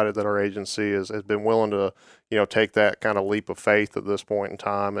pretty excited that our agency has been willing to, you know, take that kind of leap of faith at this point in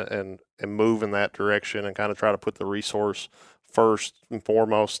time and move in that direction and kind of try to put the resource first and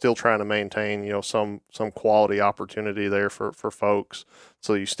foremost, still trying to maintain, you know, some quality opportunity there for folks.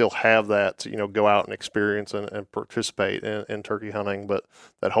 So you still have that to, you know, go out and experience and participate in turkey hunting, but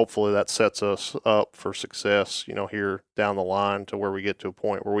that hopefully that sets us up for success, you know, here down the line to where we get to a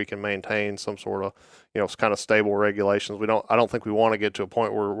point where we can maintain some sort of, you know, kind of stable regulations. I don't think we want to get to a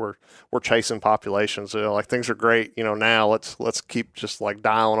point where we're chasing populations. You know, like things are great, you know, now let's keep just like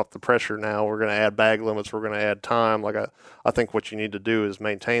dialing up the pressure now. We're going to add bag limits. We're going to add time. Like I think what you need to do is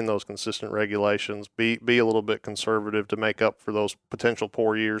maintain those consistent regulations, be a little bit conservative to make up for those potential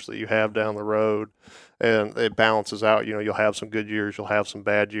poor years that you have down the road. And it balances out. You know, you'll have some good years, you'll have some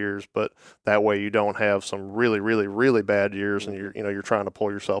bad years, but that way you don't have some really, really, really bad years and you're trying to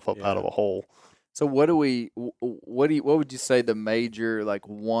pull yourself up out of a hole. So what would you say the major, like,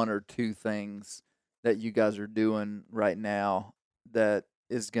 one or two things that you guys are doing right now that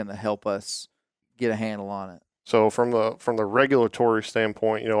is going to help us get a handle on it? So from the regulatory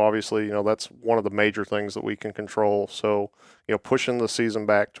standpoint, you know, obviously, you know, that's one of the major things that we can control. So, you know, pushing the season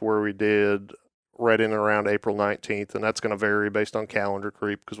back to where we did right in and around April 19th, and that's going to vary based on calendar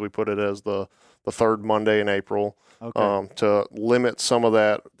creep because we put it as the third Monday in April. Okay. To limit some of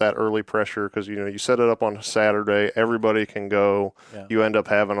that early pressure, because, you know, you set it up on a Saturday, everybody can go. Yeah. You end up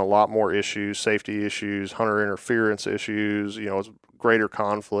having a lot more issues, safety issues, hunter interference issues, you know, it's greater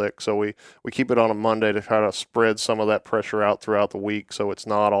conflict. So we keep it on a Monday to try to spread some of that pressure out throughout the week, so it's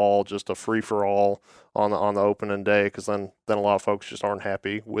not all just a free-for-all on the opening day, because then a lot of folks just aren't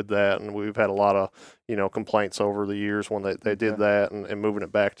happy with that. And we've had a lot of, you know, complaints over the years when they did that and moving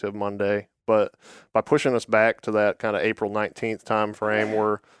it back to Monday. But by pushing us back to that kind of April 19th time frame,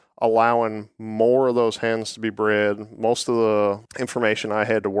 we're allowing more of those hens to be bred. Most of the information I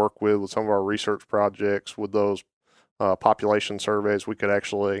had to work with some of our research projects with those population surveys, we could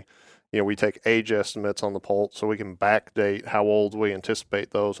actually, you know, we take age estimates on the poult so we can backdate how old we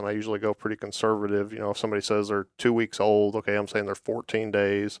anticipate those. And I usually go pretty conservative. You know, if somebody says they're 2 weeks old, okay, I'm saying they're 14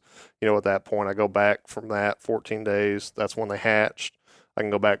 days. You know, at that point, I go back from that 14 days. That's when they hatched. I can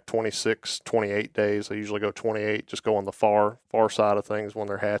go back 26, 28 days. I usually go 28, just go on the far side of things when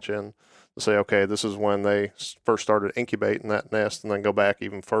they're hatching to say, okay, this is when they first started incubating that nest, and then go back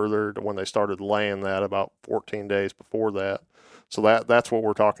even further to when they started laying that about 14 days before that. So that's what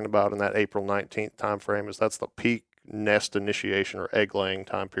we're talking about in that April 19th time frame, is that's the peak nest initiation or egg laying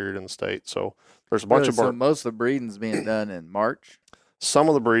time period in the state. So there's a bunch of So most of the breeding's being done in March? Some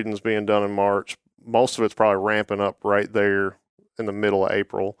of the breeding's being done in March. Most of it's probably ramping up right there in the middle of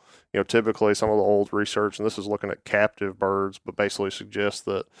April. You know, typically some of the old research, and this is looking at captive birds, but basically suggests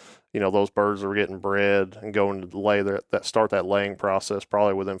that, you know, those birds are getting bred and going to lay start that laying process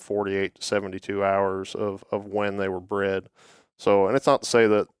probably within 48 to 72 hours of when they were bred. So, and it's not to say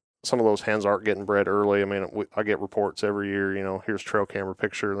that some of those hens aren't getting bred early. I mean, I get reports every year, here's trail camera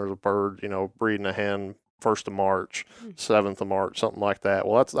picture and there's a bird, breeding a hen 1st of March, 7th of March, something like that.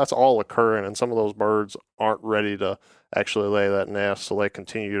 Well, that's all occurring, and some of those birds aren't ready to actually lay that nest, so they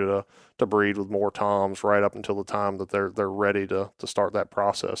continue to breed with more toms right up until the time that they're ready to start that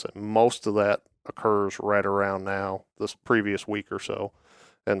process. And most of that occurs right around now, this previous week or so.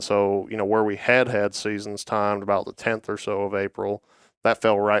 And so, where we had seasons timed about the 10th or so of April, that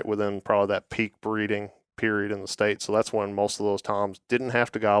fell right within probably that peak breeding period in the state. So that's when most of those toms didn't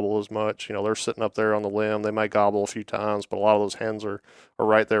have to gobble as much. They're sitting up there on the limb. They might gobble a few times, but a lot of those hens are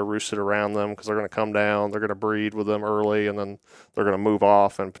right there roosted around them because they're going to come down, they're going to breed with them early, and then they're going to move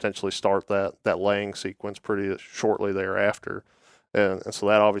off and potentially start that laying sequence pretty shortly thereafter. And so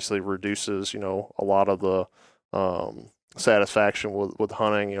that obviously reduces, a lot of the satisfaction with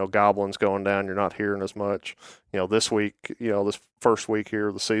hunting. Gobbling's going down, you're not hearing as much. This week, this first week here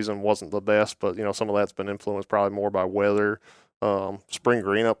of the season wasn't the best, but some of that's been influenced probably more by weather. Spring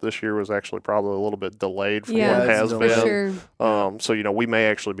green up this year was actually probably a little bit delayed from what it has been. Sure. So we may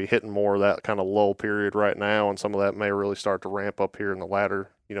actually be hitting more of that kind of lull period right now, and some of that may really start to ramp up here in the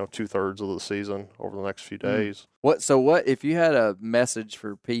latter 2/3 of the season over the next few days. What if you had a message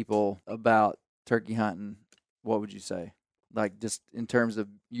for people about turkey hunting, what would you say? Like, just in terms of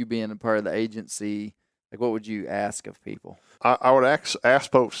you being a part of the agency, like, what would you ask of people? I would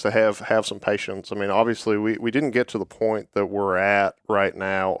ask folks to have some patience. I mean, obviously, we didn't get to the point that we're at right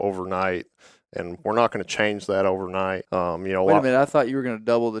now overnight, and we're not going to change that overnight. Wait a minute, I thought you were going to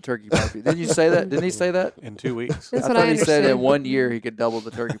double the turkey population. Didn't you say that? Didn't he say that? In 2 weeks. That's I what thought I he said in understood. 1 year he could double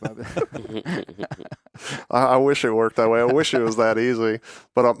the turkey population. I wish it worked that way. I wish it was that easy.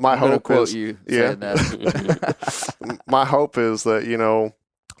 But my I'm gonna hope quote is, you yeah. saying that. My hope is that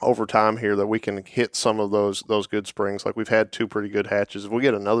over time here that we can hit some of those good springs. Like, we've had 2 pretty good hatches. If we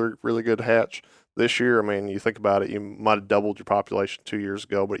get another really good hatch this year, I mean, you think about it, you might have doubled your population 2 years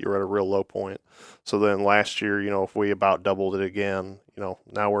ago, but you're at a real low point. So then last year, if we about doubled it again,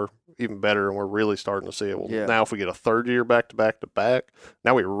 now we're even better and we're really starting to see it. Well, now if we get a 3rd year back to back,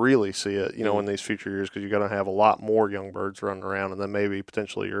 now we really see it, in these future years, because you're going to have a lot more young birds running around, and then maybe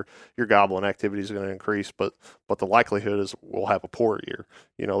potentially your gobbling activity is going to increase. But the likelihood is we'll have a poor year.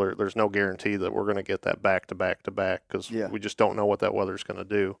 There's no guarantee that we're going to get that back to back because we just don't know what that weather's going to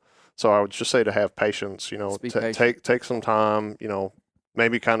do. So I would just say to have patience, take some time,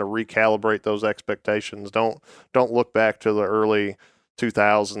 maybe kind of recalibrate those expectations. Don't look back to the early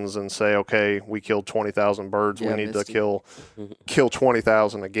 2000s and say, okay, we killed 20,000 birds. We need to kill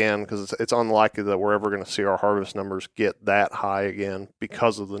 20,000 again, because it's unlikely that we're ever going to see our harvest numbers get that high again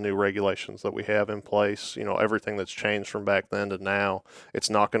because of the new regulations that we have in place. Everything that's changed from back then to now, it's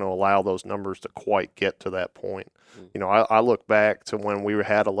not going to allow those numbers to quite get to that point. I look back to when we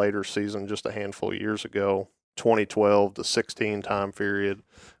had a later season just a handful of years ago, 2012 to 16 time period.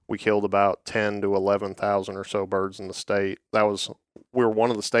 We killed about 10 to 11,000 or so birds in the state. We were one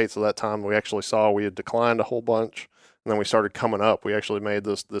of the states at that time we actually saw we had declined a whole bunch, and then we started coming up. We actually made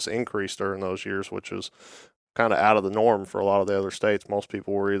this increase during those years, which is kind of out of the norm for a lot of the other states. Most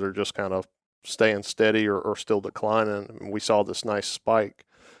people were either just kind of staying steady or still declining. And we saw this nice spike.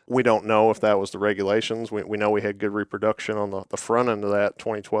 We don't know if that was the regulations. We know we had good reproduction on the front end of that,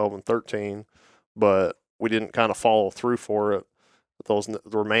 2012 and 13, but we didn't kind of follow through for it the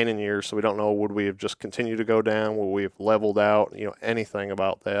remaining years. So we don't know, would we have just continued to go down? Would we have leveled out? Anything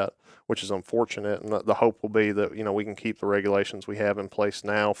about that, which is unfortunate. And the hope will be that, we can keep the regulations we have in place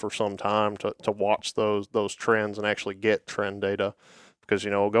now for some time to watch those trends and actually get trend data. Because,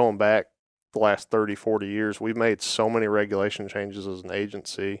 going back the last 30, 40 years, we've made so many regulation changes as an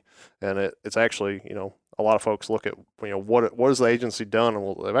agency, and it's actually, a lot of folks look at, what has the agency done?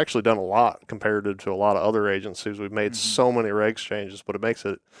 And they've actually done a lot compared to a lot of other agencies. We've made so many regs changes, but it makes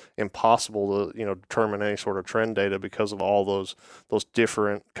it impossible to, determine any sort of trend data because of all those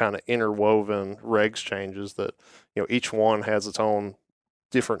different kind of interwoven regs changes that, each one has its own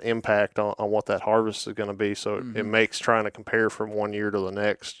different impact on what that harvest is going to be. So it makes trying to compare from one year to the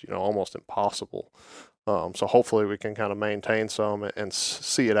next, almost impossible. So hopefully we can kind of maintain some and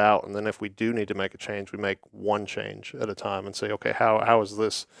see it out. And then if we do need to make a change, we make one change at a time and say, okay, how is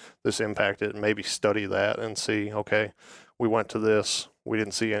this impacted? And maybe study that and see, okay, we went to this, we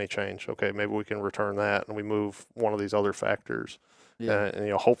didn't see any change. Okay, maybe we can return that and we move one of these other factors. Yeah.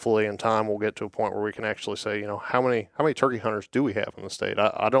 And hopefully in time we'll get to a point where we can actually say, how many turkey hunters do we have in the state?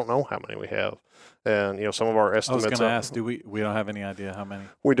 I don't know how many we have. And, some of our estimates. I was going to ask, we don't have any idea how many?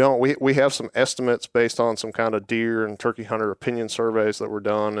 We don't. We have some estimates based on some kind of deer and turkey hunter opinion surveys that were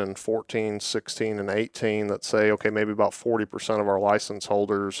done in 14, 16, and 18 that say, okay, maybe about 40% of our license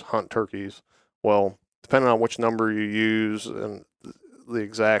holders hunt turkeys. Well, depending on which number you use and the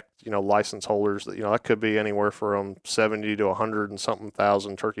exact, license holders, that could be anywhere from 70 to 100 and something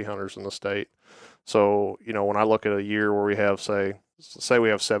thousand turkey hunters in the state. So, when I look at a year where we have, say we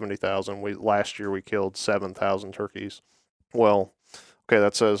have 70,000, last year we killed 7,000 turkeys. Well, okay,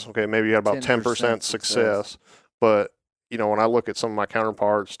 that says, maybe you had about 10% success. But, when I look at some of my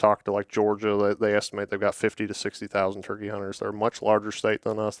counterparts, talk to like Georgia, they estimate they've got 50 to 60,000 turkey hunters. They're a much larger state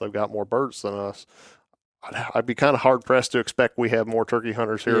than us. They've got more birds than us. I'd be kind of hard pressed to expect we have more turkey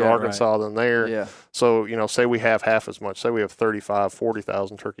hunters here in Arkansas than there. Yeah. So, say we have half as much, say we have 35,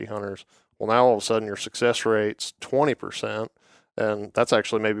 40,000 turkey hunters. Well, now all of a sudden your success rate's 20%. And that's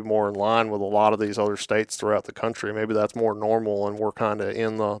actually maybe more in line with a lot of these other states throughout the country. Maybe that's more normal and we're kind of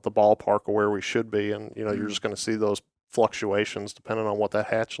in the ballpark of where we should be. And, you're just going to see those fluctuations depending on what that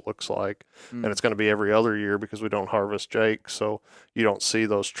hatch looks like. And it's going to be every other year because we don't harvest jakes. So you don't see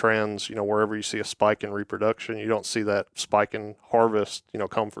those trends, wherever you see a spike in reproduction, you don't see that spike in harvest,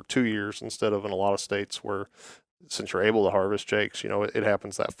 come for 2 years instead of in a lot of states where since you're able to harvest jakes, it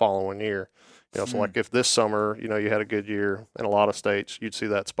happens that following year. So like if this summer, you had a good year in a lot of states, you'd see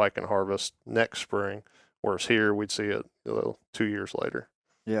that spike in harvest next spring, whereas here we'd see it 2 years later.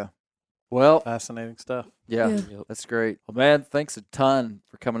 Yeah. Well, fascinating stuff. Yeah, that's great. Well, man, thanks a ton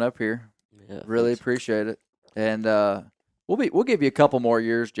for coming up here. Yeah, really appreciate it. And we'll give you a couple more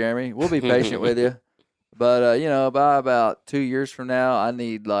years, Jeremy. We'll be patient with you. But by about 2 years from now, I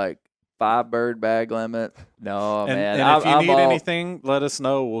need like 5 bird bag limit. No, man. And if you need anything, let us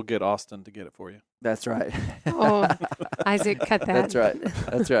know. We'll get Austin to get it for you. That's right. Oh, Isaac, cut that. That's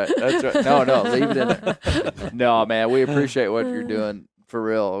right. No, leave it in there. No, man, we appreciate what you're doing. For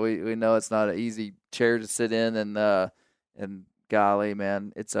real, we know it's not an easy chair to sit in, and golly,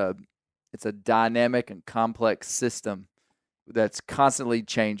 man, it's a dynamic and complex system that's constantly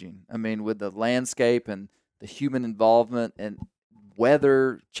changing. I mean, with the landscape and the human involvement and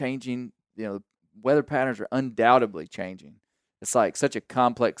weather changing, weather patterns are undoubtedly changing. It's like such a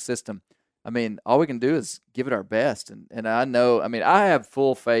complex system. I mean, all we can do is give it our best, and I know. I mean, I have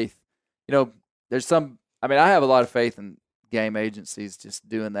full faith. I have a lot of faith in game agencies just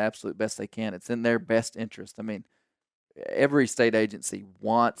doing the absolute best they can. It's in their best interest. I mean, every state agency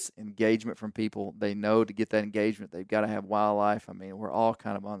wants engagement from people. They know to get that engagement, they've got to have wildlife. I mean, we're all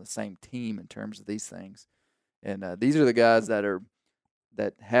kind of on the same team in terms of these things. And these are the guys that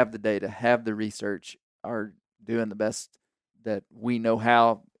have the data, have the research, are doing the best that we know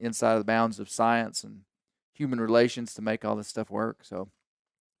how inside of the bounds of science and human relations to make all this stuff work. So,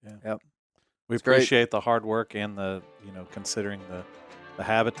 yep. We appreciate the hard work and the, considering the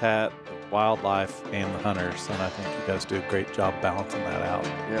habitat, the wildlife, and the hunters. And I think you guys do a great job balancing that out.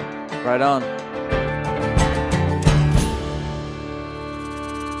 Yeah, right on.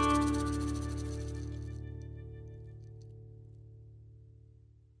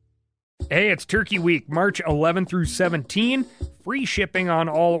 Hey, it's Turkey Week, March 11 through 17. Free shipping on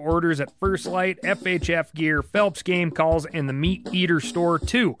all orders at First Light, FHF Gear, Phelps Game Calls, and the Meat Eater Store,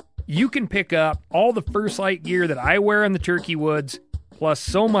 too. You can pick up all the First Light gear that I wear in the turkey woods, plus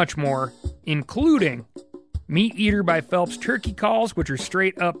so much more, including Meat Eater by Phelps turkey calls, which are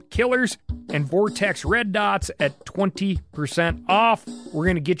straight up killers, and Vortex red dots at 20% off. We're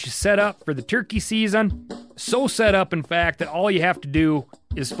going to get you set up for the turkey season. So set up, in fact, that all you have to do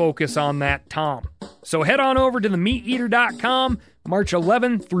is focus on that tom. So head on over to themeateater.com, March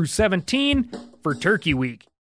 11 through 17 for Turkey Week.